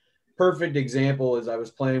 like, perfect example is I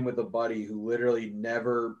was playing with a buddy who literally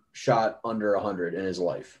never shot under 100 in his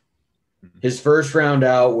life. His first round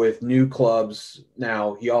out with new clubs.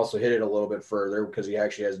 Now, he also hit it a little bit further because he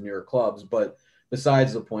actually has newer clubs. But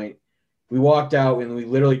besides the point, we walked out and we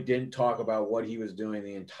literally didn't talk about what he was doing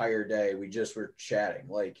the entire day. We just were chatting.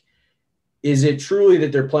 Like, is it truly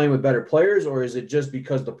that they're playing with better players, or is it just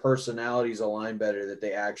because the personalities align better that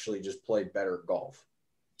they actually just play better golf?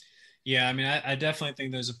 Yeah, I mean, I definitely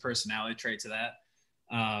think there's a personality trait to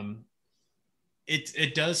that.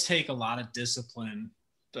 It does take a lot of discipline,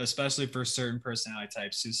 especially for certain personality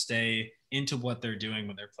types, to stay into what they're doing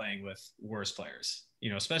when they're playing with worse players. You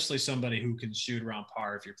know, especially somebody who can shoot around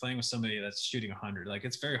par. If you're playing with somebody that's shooting 100, like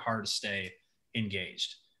it's very hard to stay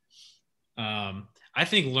engaged. I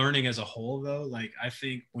think learning as a whole, though, like I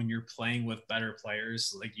think when you're playing with better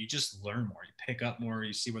players, like you just learn more, you pick up more,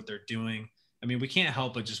 you see what they're doing. I mean, we can't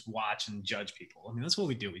help but just watch and judge people. I mean, that's what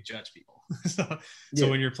we do. We judge people. So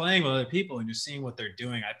when you're playing with other people and you're seeing what they're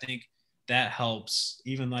doing, I think that helps.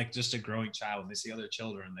 Even like just a growing child, when they see other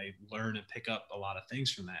children, they learn and pick up a lot of things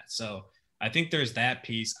from that. So I think there's that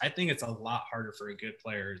piece. I think it's a lot harder for a good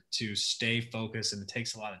player to stay focused, and it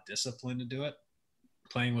takes a lot of discipline to do it,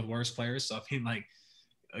 playing with worse players. So I mean, like,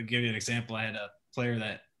 I'll give you an example. I had a player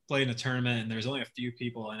that played in a tournament and there's only a few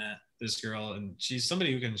people in it, this girl, and she's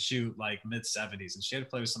somebody who can shoot like mid 70s, and she had to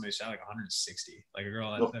play with somebody who shot like 160, like a girl.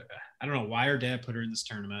 I don't know why her dad put her in this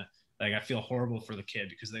tournament. Like, I feel horrible for the kid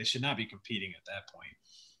because they should not be competing at that point.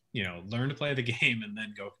 You know, learn to play the game and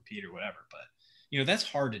then go compete or whatever. But, you know, that's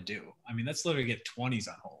hard to do. I mean, that's literally get 20s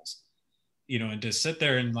on holes, you know, and to sit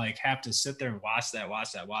there and like have to sit there and watch that,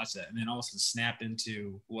 and then all of a sudden snap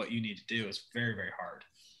into what you need to do is very, very hard.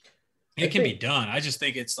 It can be done. I just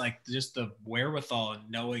think it's like just the wherewithal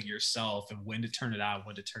and knowing yourself and when to turn it on,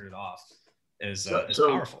 when to turn it off is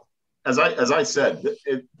powerful. As I said,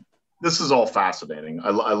 this is all fascinating. I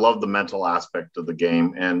love the mental aspect of the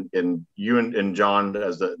game, and you and John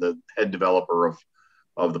as the head developer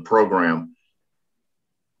of the program.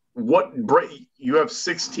 You have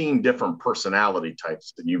 16 different personality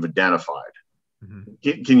types that you've identified.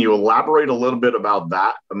 Mm-hmm. Can you elaborate a little bit about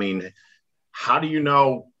that? I mean, how do you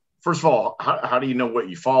know? First of all, how do you know what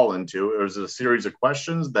you fall into? Or is it a series of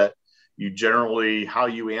questions that you generally, how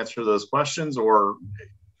you answer those questions, or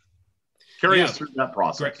carry us through that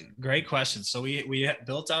process? Great question. So we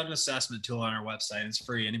built out an assessment tool on our website. It's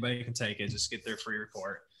free. Anybody can take it. Just get their free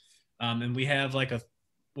report. And we have like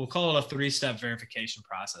we'll call it a 3-step verification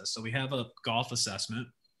process. So we have a golf assessment.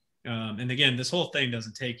 And again, this whole thing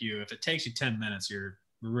doesn't take you, if it takes you 10 minutes, you're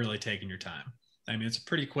really taking your time. I mean, it's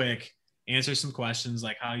pretty quick. Answer some questions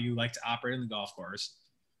like how you like to operate in the golf course.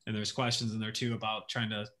 And there's questions in there too about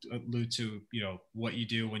trying to allude to, you know, what you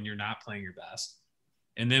do when you're not playing your best.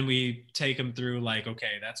 And then we take them through like,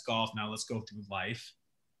 okay, that's golf. Now let's go through life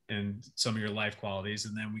and some of your life qualities.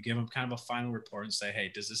 And then we give them kind of a final report and say,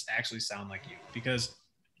 hey, does this actually sound like you? Because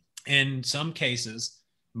in some cases,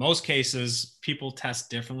 most cases, people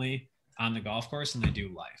test differently on the golf course than they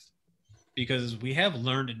do life, because we have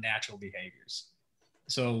learned natural behaviors.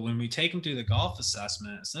 So when we take them through the golf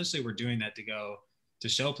assessment, essentially we're doing that to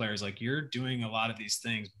show players like you're doing a lot of these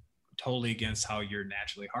things totally against how you're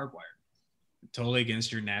naturally hardwired, totally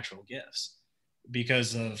against your natural gifts,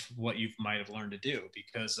 because of what you might have learned to do,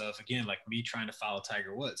 because of, again, like me trying to follow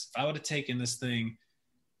Tiger Woods. If I would have taken this thing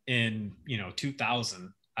in,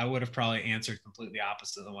 2000, I would have probably answered completely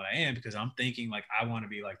opposite than what I am, because I'm thinking like, I want to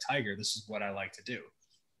be like Tiger. This is what I like to do.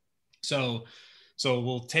 So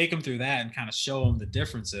we'll take them through that and kind of show them the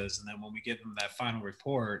differences. And then when we give them that final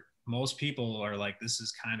report, most people are like, this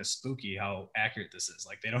is kind of spooky how accurate this is.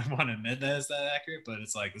 Like, they don't want to admit that it's that accurate, but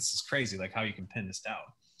it's like, this is crazy, like how you can pin this down.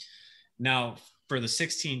 Now, for the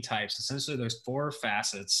 16 types, essentially there's 4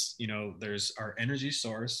 facets. There's our energy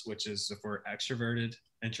source, which is if we're extroverted,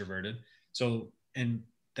 introverted. So, and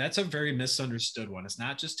that's a very misunderstood one. It's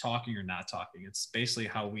not just talking or not talking. It's basically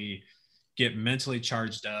how we get mentally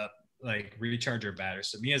charged up, like recharge our batteries.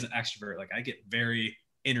 So me as an extrovert, like I get very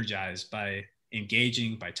energized by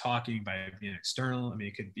engaging, by talking, by being external. I mean,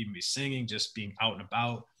 it could even be singing, just being out and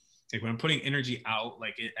about. Like when I'm putting energy out,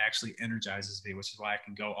 like it actually energizes me, which is why I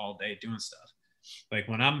can go all day doing stuff. Like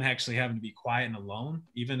when I'm actually having to be quiet and alone,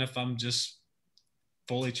 even if I'm just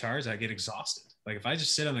fully charged, I get exhausted. Like if I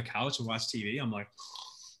just sit on the couch and watch TV, I'm like,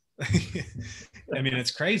 I mean,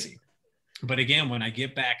 it's crazy. But again, when I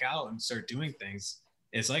get back out and start doing things,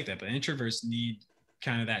 it's like that. But introverts need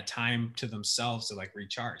kind of that time to themselves to like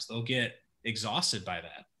recharge. They'll get exhausted by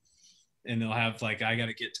that. And they'll have like, I got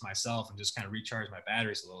to get to myself and just kind of recharge my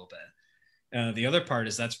batteries a little bit. The other part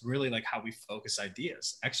is that's really like how we focus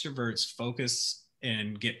ideas. Extroverts focus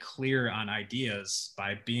and get clear on ideas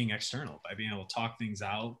by being external, by being able to talk things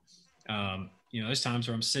out. There's times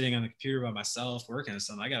where I'm sitting on the computer by myself working on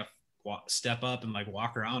something. I got to step up and like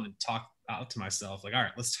walk around and talk out to myself. Like, all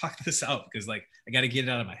right, let's talk this out because like I got to get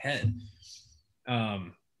it out of my head.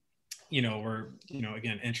 Again,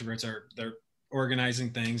 introverts they're organizing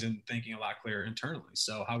things and thinking a lot clearer internally.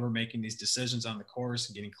 So how we're making these decisions on the course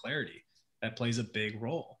and getting clarity, that plays a big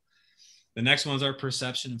role. The next one's our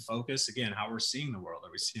perception and focus. Again, how we're seeing the world.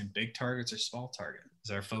 Are we seeing big targets or small targets?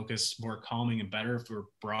 Is our focus more calming and better if we're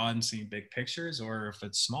broad and seeing big pictures, or if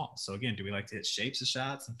it's small? So again, do we like to hit shapes of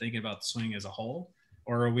shots and thinking about the swing as a whole?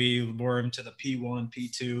 Or are we more into the P1,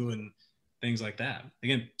 P2 and things like that?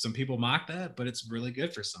 Again, some people mock that, but it's really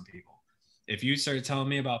good for some people. If you started telling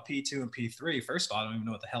me about P2 and P3, first of all, I don't even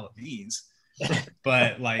know what the hell it means.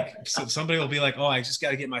 But like somebody will be like, oh, I just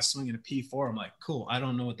got to get my swing in a P4. I'm like, cool, I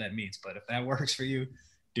don't know what that means, but if that works for you,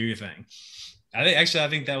 do your thing. I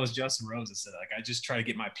think that was Justin Rose that said, like, I just try to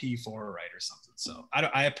get my P4 right or something. So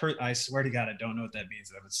I swear to God, I don't know what that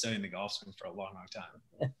means. I've been studying the golf swing for a long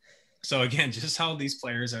time. So again, just how these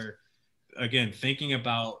players are, again, thinking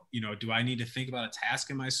about, do I need to think about a task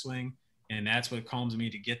in my swing? And that's what calms me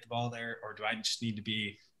to get the ball there? Or do I just need to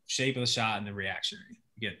be shape of the shot and the reactionary?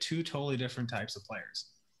 You get two totally different types of players.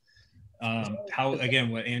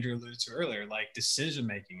 What Andrew alluded to earlier, like decision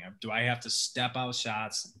making. Do I have to step out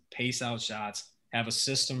shots, pace out shots, have a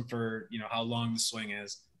system for how long the swing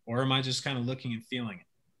is, or am I just kind of looking and feeling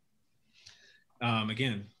it?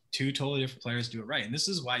 Again, two totally different players do it right, and this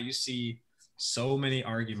is why you see so many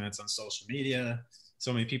arguments on social media.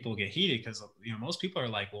 So many people get heated because most people are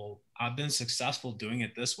like, well, I've been successful doing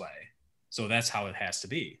it this way, so that's how it has to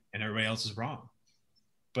be, and everybody else is wrong.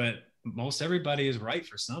 But most everybody is right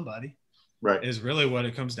for somebody. Right. Is really what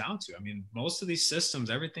it comes down to. I mean, most of these systems,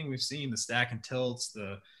 everything we've seen, the stack and tilts,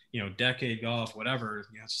 the, decade golf, whatever,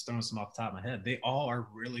 just throwing some off the top of my head, they all are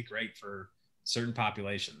really great for certain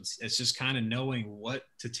populations. It's just kind of knowing what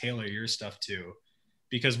to tailor your stuff to.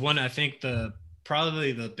 Because I think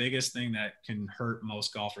probably the biggest thing that can hurt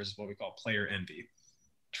most golfers is what we call player envy.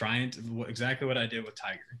 Exactly what I did with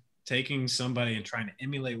Tiger, taking somebody and trying to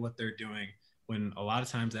emulate what they're doing when a lot of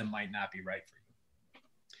times that might not be right for you.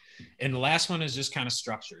 And the last one is just kind of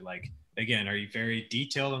structure. Like, again, are you very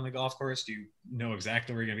detailed on the golf course? Do you know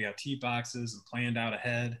exactly where you're going to be at tee boxes and planned out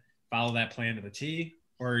ahead, follow that plan to the tee,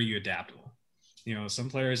 or are you adaptable? Some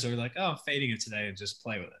players are like, oh, I'm fading it today and just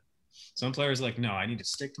play with it. Some players are like, no, I need to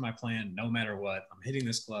stick to my plan no matter what. I'm hitting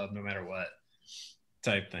this club no matter what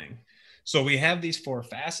type thing. So we have these four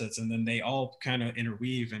facets, and then they all kind of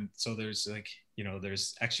interweave. And so there's like,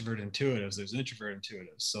 there's extrovert intuitives, there's introvert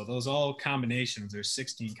intuitives. So those all combinations, there's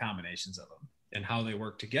 16 combinations of them, and how they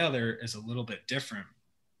work together is a little bit different.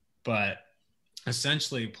 But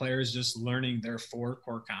essentially, players just learning their four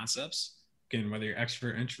core concepts. Again, whether you're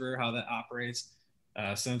extrovert, introvert, how that operates,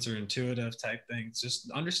 sensor intuitive type things, just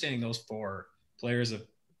understanding those four, players have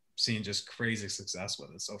seen just crazy success with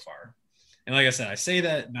it so far. And like I said, I say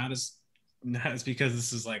that not as because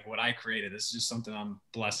this is like what I created. This is just something I'm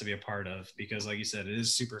blessed to be a part of, because like you said, it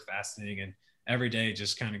is super fascinating. And every day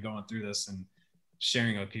just kind of going through this and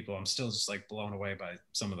sharing with people, I'm still just like blown away by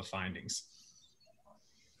some of the findings.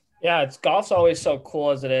 Yeah, golf's always so cool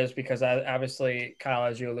as it is, because obviously, Kyle,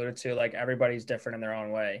 as you alluded to, like everybody's different in their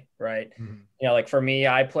own way, right? Mm-hmm. Like for me,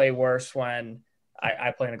 I play worse when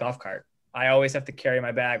I play in a golf cart. I always have to carry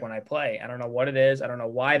my bag when I play. I don't know what it is. I don't know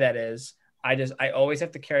why that is. I always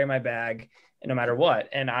have to carry my bag no matter what.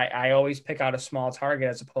 And I always pick out a small target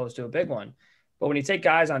as opposed to a big one. But when you take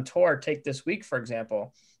guys on tour, take this week, for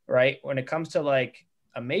example, right? When it comes to like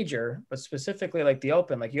a major, but specifically like the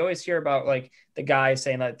Open, like you always hear about like the guys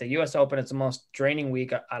saying like the US Open is the most draining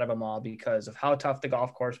week out of them all because of how tough the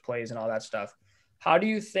golf course plays and all that stuff. How do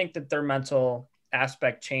you think that their mental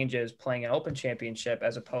aspect changes playing an Open Championship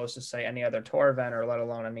as opposed to say any other tour event, or let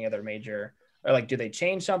alone any other major? Or like, do they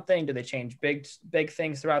change something? Do they change big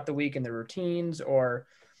things throughout the week in their routines? Or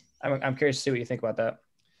I'm curious to see what you think about that.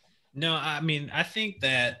 No, I mean, I think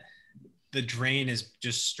that the drain is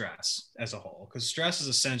just stress as a whole, because stress is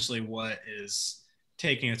essentially what is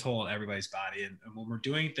taking a toll on everybody's body. And when we're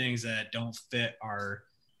doing things that don't fit our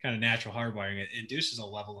kind of natural hardwiring, it induces a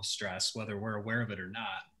level of stress, whether we're aware of it or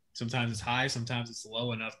not. Sometimes it's high, sometimes it's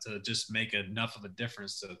low enough to just make enough of a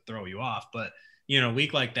difference to throw you off. But, a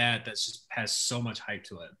week like that just has so much hype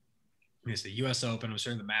to it. I mean, it's the US Open. I'm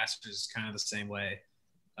sure the Masters is kind of the same way.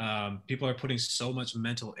 People are putting so much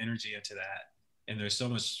mental energy into that. And there's so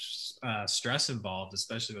much stress involved,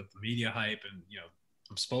 especially with the media hype. And,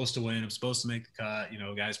 I'm supposed to win. I'm supposed to make the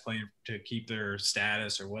cut. Guys playing to keep their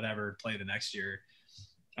status or whatever, play the next year.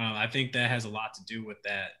 I think that has a lot to do with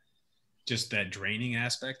that, just that draining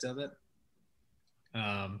aspect of it.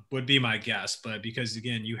 Would be my guess. But because,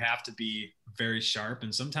 again, you have to be very sharp.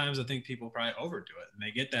 And sometimes I think people probably overdo it. And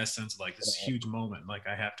they get that sense of like this huge moment. Like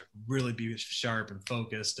I have to really be sharp and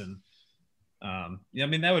focused. And I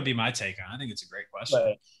mean, that would be my take on it. I think it's a great question.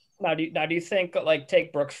 Right. Now, do you think, like,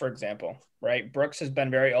 take Brooks, for example, right? Brooks has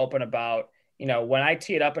been very open about, when I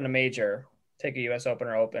tee it up in a major, take a US Open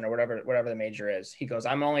or Open or whatever the major is, he goes,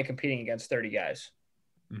 I'm only competing against 30 guys.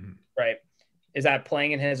 Mm-hmm. Right. Is that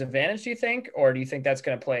playing in his advantage, do you think? Or do you think that's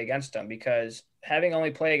going to play against him? Because having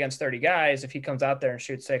only play against 30 guys, if he comes out there and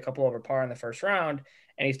shoots, say, a couple over par in the first round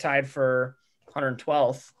and he's tied for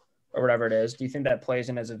 112th or whatever it is, do you think that plays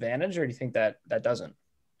in his advantage, or do you think that doesn't?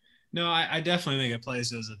 No, I definitely think it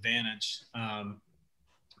plays to his advantage.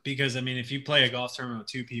 Because, I mean, if you play a golf tournament with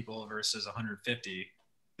 2 people versus 150,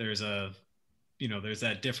 there's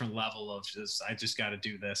that different level of I just got to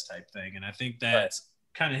do this type thing. And I think that's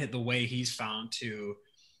kind of hit the way he's found to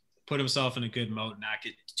put himself in a good mode, not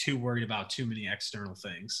get too worried about too many external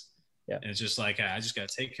things. Yeah. And it's just like, I just got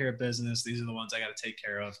to take care of business. These are the ones I got to take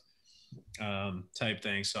care of, type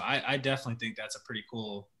thing. So I definitely think that's a pretty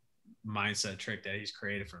cool mindset trick that he's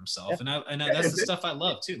created for himself. Yeah. And that's the stuff I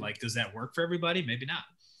love too. Like, does that work for everybody? Maybe not.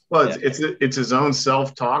 Well, it's his own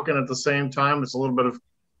self-talk, and at the same time, it's a little bit of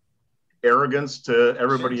arrogance to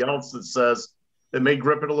everybody else that says it may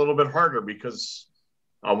grip it a little bit harder because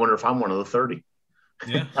I wonder if I'm one of the 30.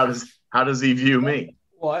 Yeah. How does he view me?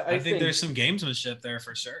 Well, I think there's some gamesmanship there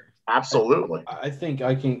for sure. Absolutely. I think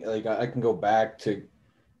I can go back to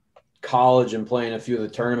college and playing a few of the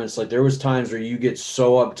tournaments. Like, there was times where you get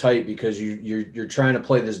so uptight because you're trying to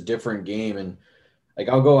play this different game, and like,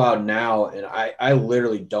 I'll go out now and I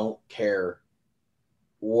literally don't care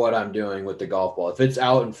what I'm doing with the golf ball. If it's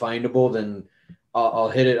out and findable, then I'll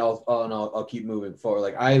hit it. I'll keep moving forward.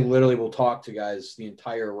 Like, I literally will talk to guys the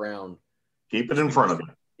entire round. Keep it in front of you.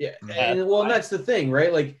 Yeah. And that's the thing,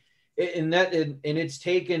 right? Like, it's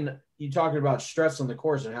taken, you talking about stress on the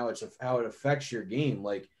course and how it affects your game.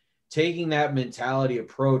 Like, taking that mentality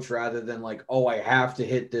approach rather than like, oh, I have to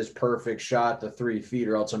hit this perfect shot to 3 feet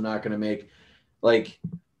or else I'm not going to make. Like,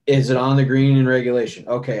 is it on the green in regulation?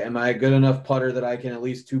 Okay. Am I a good enough putter that I can at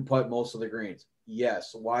least 2-putt most of the greens?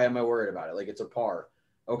 Yes. Why am I worried about it? Like, it's a par.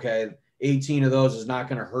 Okay. 18 of those is not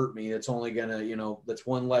going to hurt me. It's only going to, that's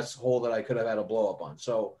one less hole that I could have had a blow up on.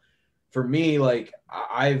 So for me, like,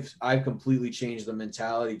 I've completely changed the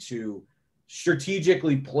mentality to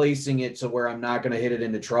strategically placing it to where I'm not going to hit it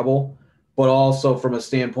into trouble, but also from a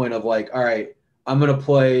standpoint of like, all right, I'm going to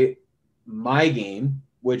play my game,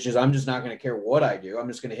 which is I'm just not going to care what I do. I'm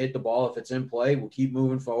just going to hit the ball. If it's in play, we'll keep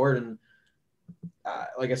moving forward. And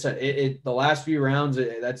like I said, the last few rounds,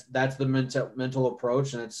 that's the mental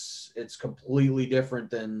approach. And it's completely different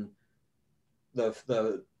than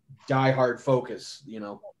the diehard focus,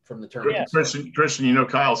 from the tournament. Yeah. Christian,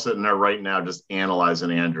 Kyle's sitting there right now just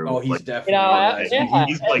analyzing Andrew. Oh, he's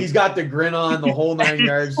definitely he's got the grin on the whole 9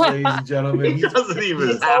 yards, ladies and gentlemen.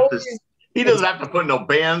 He doesn't have to put no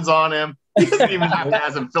bands on him. He doesn't even have to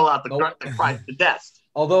have him fill out the test.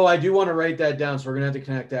 Although I do want to write that down, so we're gonna have to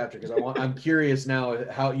connect after because I'm curious now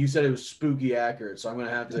how you said it was spooky accurate, so I'm gonna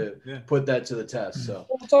have to put that to the test. So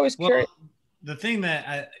it's always curious. The thing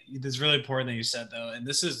that's really important that you said though, and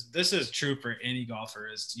this is true for any golfer,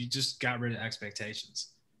 is you just got rid of expectations.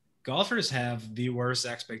 Golfers have the worst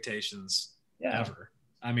expectations ever.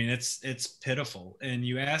 I mean, it's pitiful. And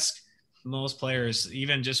you ask most players,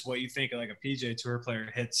 even just what you think of like a PGA Tour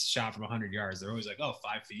player hits shot from 100 yards, they're always like, 5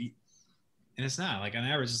 feet. And it's not. Like, on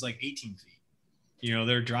average, it's like 18 feet.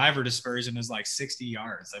 Their driver dispersion is like 60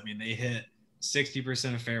 yards. I mean, they hit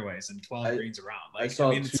 60% of fairways and 12 greens around. Like, I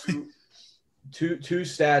saw two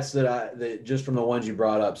stats that just from the ones you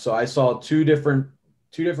brought up. So I saw two different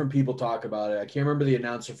people talk about it. I can't remember the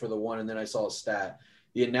announcer for the one, and then I saw a stat.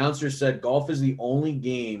 The announcer said golf is the only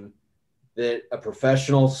game that a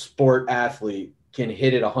professional sport athlete can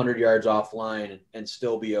hit it 100 yards offline and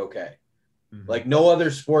still be okay. Mm-hmm. Like, no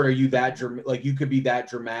other sport are you you could be that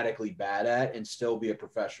dramatically bad at and still be a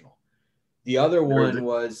professional. The other one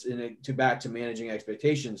was back to managing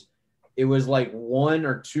expectations. it was like 1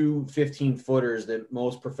 or 2 15-footers that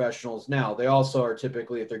most professionals now. They also are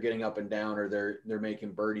typically, if they're getting up and down or they're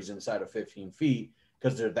making birdies inside of 15 feet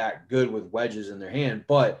because they're that good with wedges in their hand.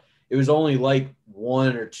 But it was only like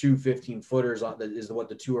 1 or 2 15-footers on that is what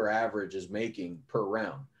the tour average is making per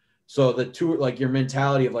round. So the tour, like your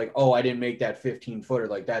mentality of like, oh, I didn't make that 15-footer,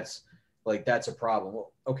 that's a problem.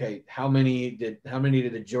 Well, okay, how many did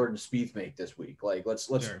the Jordan Spieth make this week? Like let's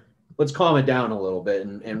calm it down a little bit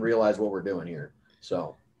and realize what we're doing here.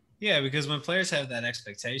 So yeah, because when players have that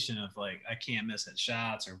expectation of like I can't miss hit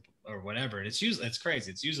shots or whatever, it's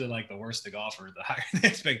crazy. It's usually like the worse the golfer, the higher the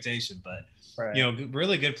expectation. But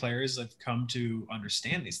really good players have come to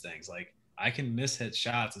understand these things. Like I can miss hit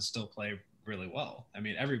shots and still play really well. I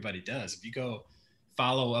mean, everybody does. If you go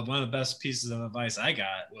follow one of the best pieces of advice I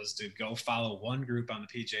got was to go follow one group on the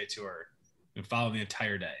PGA Tour and follow the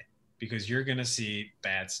entire day, because you're going to see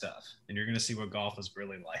bad stuff and you're going to see what golf is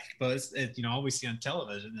really like. But all we see on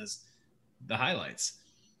television is the highlights,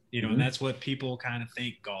 and that's what people kind of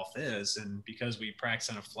think golf is. And because we practice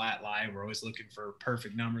on a flat lie, we're always looking for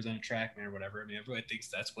perfect numbers on a TrackMan or whatever. I mean, everybody thinks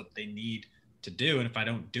that's what they need to do. And if I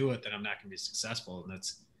don't do it, then I'm not going to be successful. And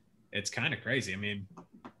it's kind of crazy. I mean,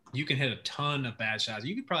 you can hit a ton of bad shots.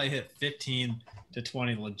 You could probably hit 15 to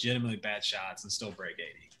 20 legitimately bad shots and still break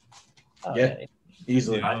 80. Yeah,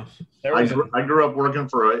 easily. I grew up working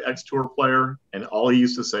for an ex-tour player, and all he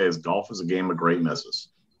used to say is golf is a game of great misses.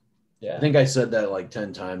 Yeah, I think I said that like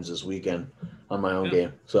 10 times this weekend on my own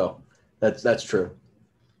game. So that's true.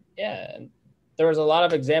 Yeah, and there was a lot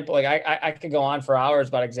of examples. Like I could go on for hours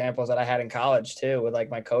about examples that I had in college too, with like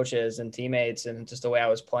my coaches and teammates and just the way I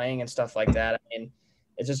was playing and stuff like that. I mean,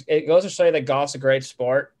 it goes to show you that golf's a great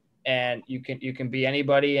sport, and you can be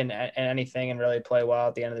anybody and anything and really play well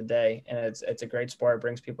at the end of the day. And it's a great sport. It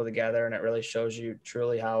brings people together, and it really shows you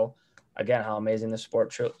truly how amazing this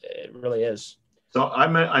sport it really is. So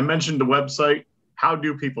I mentioned the website. How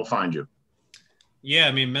do people find you? Yeah,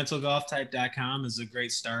 I mean, mentalgolftype.com is a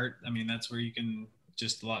great start. I mean, that's where you can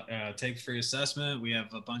just take free assessment. We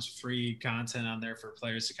have a bunch of free content on there for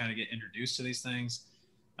players to kind of get introduced to these things.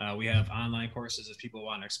 We have online courses if people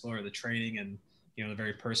want to explore the training and, the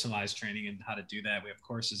very personalized training and how to do that. We have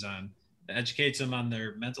courses that educates them on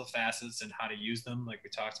their mental facets and how to use them, like we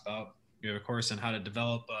talked about. We have a course on how to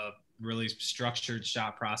develop a really structured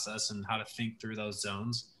shot process and how to think through those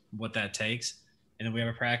zones, what that takes. And then we have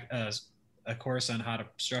a course on how to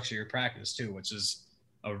structure your practice too, which is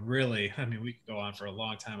we could go on for a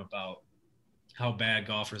long time about how bad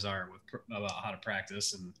golfers are about how to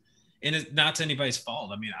practice. And it's not to anybody's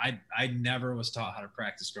fault. I mean, I never was taught how to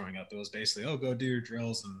practice growing up. It was basically, go do your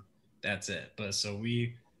drills and that's it. But so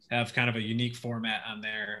we have kind of a unique format on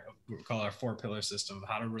there, what we call our 4-pillar system of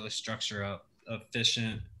how to really structure a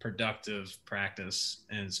efficient, productive practice,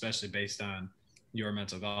 and especially based on your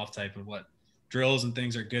mental golf type and what drills and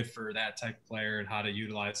things are good for that type of player and how to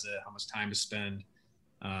utilize it, how much time to spend,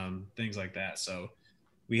 things like that. So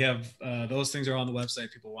we have those things are on the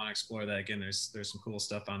website. People want to explore that. Again, there's some cool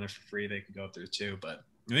stuff on there for free they can go through too. But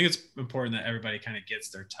I think it's important that everybody kind of gets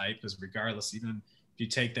their type, because regardless, even if you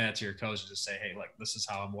take that to your coach and just say, hey, like, this is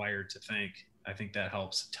how I'm wired to think, I think that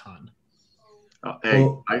helps a ton.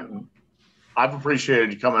 I've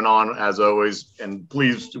appreciated you coming on as always, and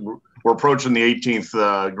please, we're approaching the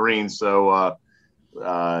 18th green, so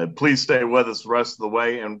please stay with us the rest of the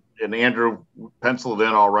way. And Andrew penciled in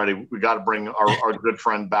already. We got to bring our good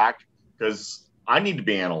friend back, because I need to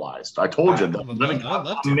be analyzed. I told you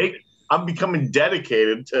that I'm becoming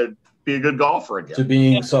dedicated to be a good golfer again. To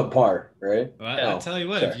being subpar, right? Well, I'll tell you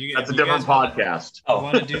what, that's a different podcast.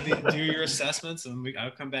 Want to do your assessments, and I'll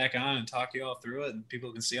come back on and talk you all through it, and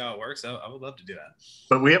people can see how it works. I would love to do that.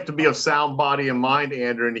 But we have to be of sound body and mind,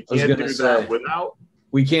 Andrew, and you can't do that without.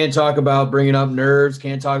 We can't talk about bringing up nerves,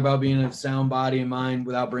 can't talk about being of sound body and mind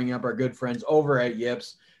without bringing up our good friends over at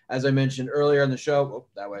Yips. As I mentioned earlier on the show,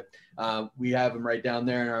 that way, we have them right down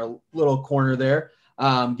there in our little corner there.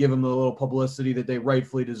 Give them the little publicity that they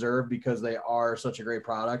rightfully deserve, because they are such a great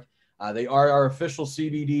product. They are our official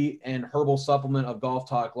CBD and herbal supplement of Golf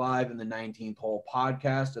Talk Live and the 19th Hole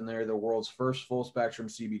podcast, and they're the world's first full-spectrum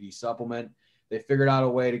CBD supplement. They figured out a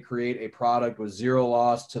way to create a product with zero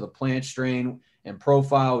loss to the plant strain and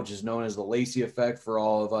profile, which is known as the Lacey effect for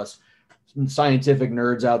all of us scientific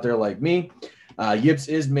nerds out there like me. Yips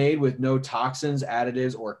is made with no toxins,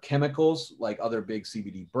 additives, or chemicals like other big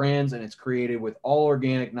CBD brands, and it's created with all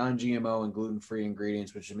organic, non-GMO, and gluten-free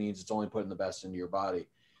ingredients, which means it's only putting the best into your body.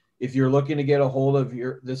 If you're looking to get a hold of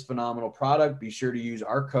this phenomenal product, be sure to use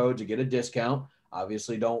our code to get a discount.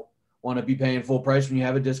 Obviously, don't want to be paying full price when you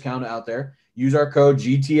have a discount out there, use our code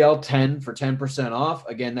GTL10 for 10% off.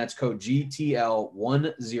 Again, that's code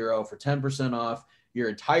GTL10 for 10% off your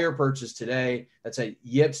entire purchase today. That's at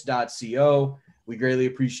yips.co. We greatly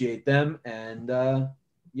appreciate them. And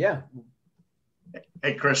yeah.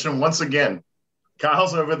 Hey, Christian, once again,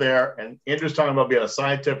 Kyle's over there and Andrew's talking about being a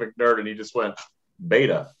scientific nerd, and he just went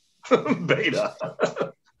beta. Beta.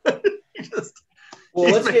 Well,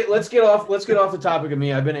 let's get off the topic of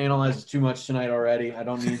me. I've been analyzing too much tonight already. I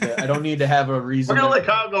don't need to have a reason. We're gonna let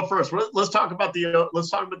Kyle go first. Let's talk about the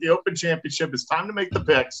Open Championship. It's time to make the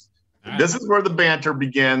picks. Right. This is where the banter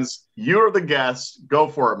begins. You are the guest. Go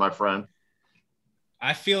for it, my friend.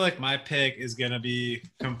 I feel like my pick is gonna be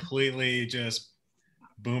completely just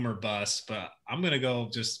boom or bust, but I'm gonna go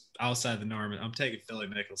just outside the norm. I'm taking Philly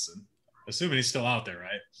Mickelson, assuming he's still out there,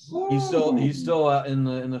 right? He's still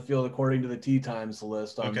in the field according to the Tee Times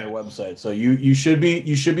list on their website. So you should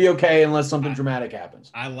be okay unless something dramatic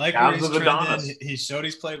happens. I like where he's trending. He showed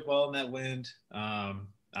he's played well in that wind.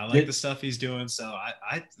 I like the stuff he's doing. So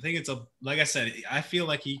I think it's like I said, I feel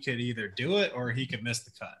like he could either do it or he could miss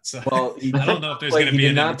the cut. So I don't know if there's going to be. He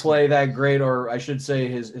did not play that great, or I should say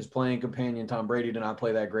his playing companion Tom Brady did not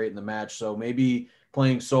play that great in the match. So maybe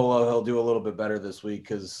playing solo, he'll do a little bit better this week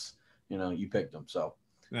because you picked him. So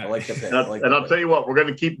I like the pick. I'll tell you what, we're going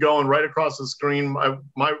to keep going right across the screen.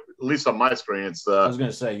 My at least on my screen, it's I was going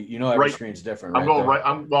to say, every right, screen's different. I'm going right.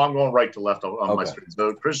 I'm going right to left on my screen.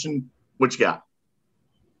 So Christian, what you got?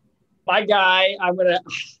 My guy,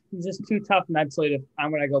 he's just too tough mentally. I'm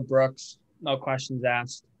going to go Brooks. No questions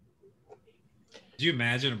asked. Could you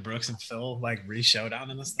imagine a Brooks and Phil re-showdown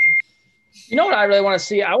in this thing? You know what I really want to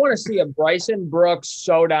see? I want to see a Bryson Brooks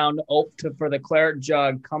showdown for the Claret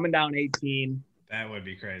Jug coming down 18. That would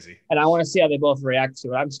be crazy. And I want to see how they both react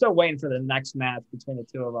to it. I'm still waiting for the next match between the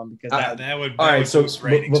two of them because that would. All right, so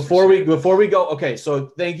before we go, okay. So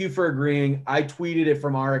thank you for agreeing. I tweeted it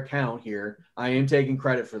from our account here. I am taking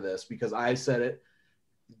credit for this because I said it.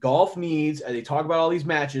 Golf needs, as they talk about all these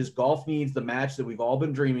matches, golf needs the match that we've all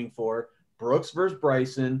been dreaming for: Brooks versus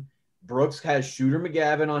Bryson. Brooks has Shooter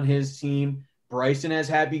McGavin on his team. Bryson has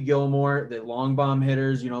Happy Gilmore, the long bomb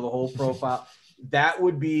hitters. The whole profile. That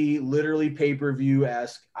would be literally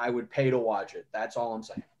pay-per-view-esque. I would pay to watch it. That's all I'm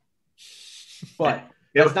saying. But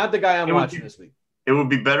that's not the guy I'm watching this week. It would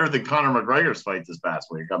be better than Conor McGregor's fight this past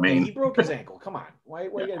week. I mean, he broke his ankle. Come on. Why you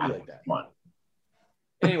got to be like that? Come on.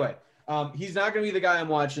 Anyway, he's not going to be the guy I'm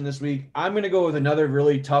watching this week. I'm going to go with another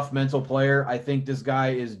really tough mental player. I think this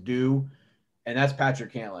guy is due, and that's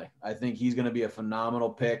Patrick Cantlay. I think he's going to be a phenomenal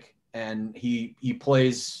pick. And he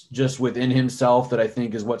plays just within himself that I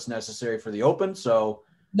think is what's necessary for the Open. So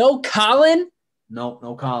no Colin? No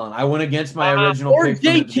Colin. I went against my original or pick.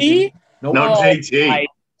 JT? No JT. My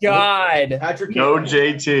God. Patrick no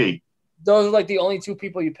JT. Those are the only two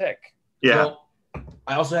people you pick. Yeah. So,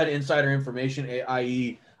 I also had insider information,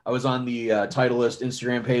 i.e. I was on the Titleist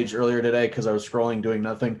Instagram page earlier today because I was scrolling doing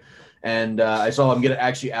nothing. And I saw him get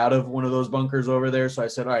actually out of one of those bunkers over there. So I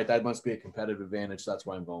said, all right, that must be a competitive advantage. That's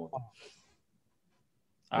why I'm going with him.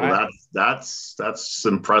 Well, that's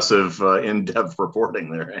impressive in-depth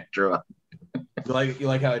reporting there, Andrew. You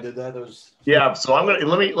like how I did that? Yeah. So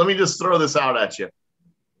let me just throw this out at you.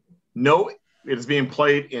 No, it is being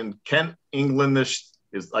played in Kent, England. This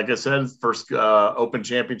is, like I said, first Open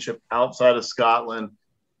Championship outside of Scotland.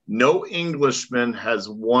 No Englishman has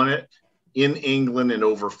won it in England in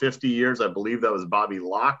over 50 years. I believe that was Bobby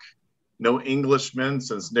Locke. No Englishman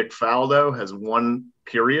since Nick Faldo has won,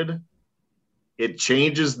 period. It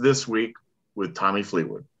changes this week with Tommy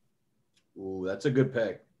Fleetwood. Ooh, that's a good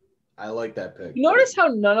pick. I like that pick. You notice how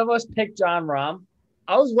none of us picked Jon Rahm?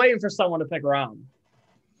 I was waiting for someone to pick Rahm.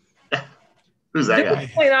 Who's that guy?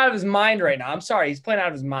 He's playing out of his mind right now. I'm sorry. He's playing out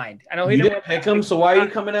of his mind. I know he didn't pick him, so why are you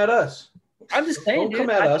coming at us? I'm just saying. Don't come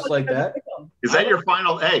at us like that. Is that your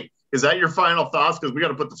final? Hey, is that your final thoughts? Because we got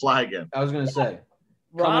to put the flag in. I was going to say,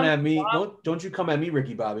 coming at me. Don't you come at me,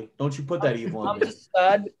 Ricky Bobby. Don't you put that evil on me. I'm just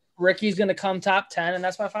said Ricky's going to come top 10, and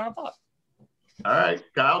that's my final thought. All right,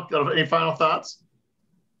 Kyle, got any final thoughts?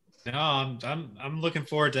 No, I'm looking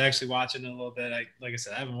forward to actually watching it a little bit. Like I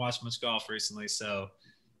said, I haven't watched much golf recently, so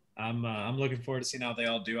I'm looking forward to seeing how they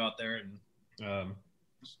all do out there, and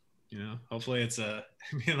hopefully it's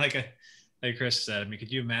like Chris said. I mean,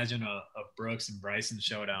 could you imagine a Brooks and Bryson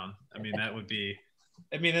showdown? I mean, that would be.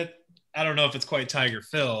 I mean, I don't know if it's quite Tiger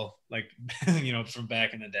Phil, from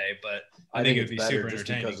back in the day, but I think it'd be super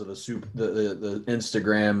entertaining because of the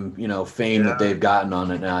Instagram, fame that they've gotten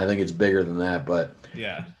on it now. I think it's bigger than that, but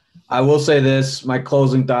yeah. I will say this, my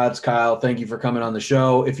closing thoughts, Kyle, thank you for coming on the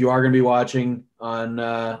show. If you are going to be watching on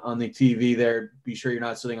the TV there, be sure you're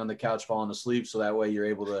not sitting on the couch falling asleep. So that way you're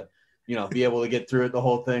able to, be able to get through it, the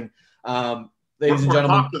whole thing. Ladies and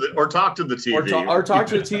gentlemen. Talk to the TV. Or talk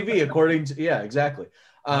to the TV according to, yeah, exactly.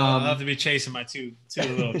 I'll have to be chasing my two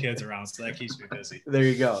little kids around, so that keeps me busy. There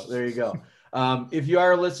you go. If you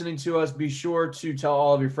are listening to us, be sure to tell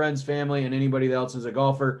all of your friends, family, and anybody else is a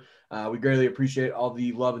golfer. We greatly appreciate all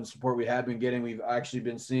the love and support we have been getting. We've actually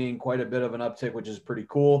been seeing quite a bit of an uptick, which is pretty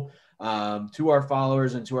cool, to our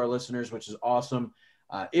followers and to our listeners, which is awesome.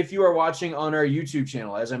 If you are watching on our YouTube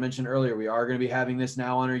channel, as I mentioned earlier, we are going to be having this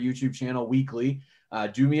now on our YouTube channel weekly.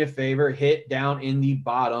 Do me a favor, hit down in the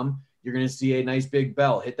bottom. You're going to see a nice big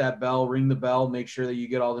bell. Hit that bell, ring the bell, make sure that you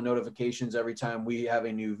get all the notifications every time we have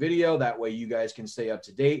a new video. That way you guys can stay up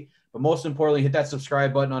to date. But most importantly, hit that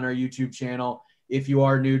subscribe button on our YouTube channel if you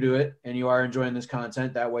are new to it and you are enjoying this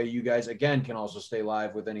content. That way you guys, again, can also stay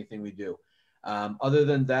live with anything we do. Other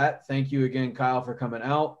than that, thank you again, Kyle, for coming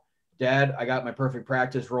out. Dad, I got my perfect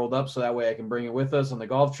practice rolled up so that way I can bring it with us on the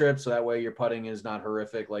golf trip. So that way your putting is not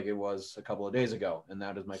horrific like it was a couple of days ago. And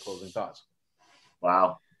that is my closing thoughts.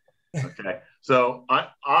 Wow. Okay. So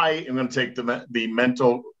I am going to take the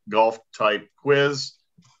mental golf type quiz.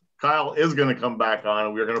 Kyle is going to come back on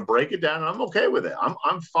and we're going to break it down. And I'm okay with it.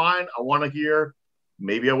 I'm fine. I want to hear,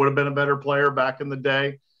 maybe I would have been a better player back in the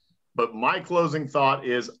day. But my closing thought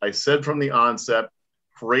is, I said from the onset,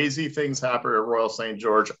 crazy things happen at Royal St.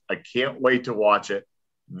 George. I can't wait to watch it.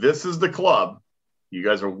 This is the club. You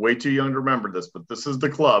guys are way too young to remember this, but this is the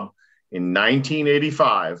club in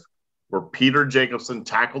 1985 where Peter Jacobsen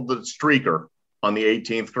tackled the streaker on the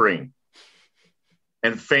 18th green.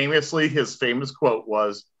 And famously, his famous quote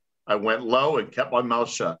was, "I went low and kept my mouth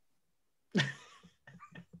shut."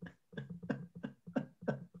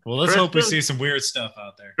 Well, let's hope we see some weird stuff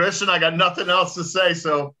out there. Christian, I got nothing else to say,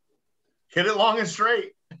 so hit it long and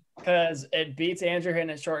straight. Because it beats Andrew hitting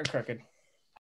it short and crooked.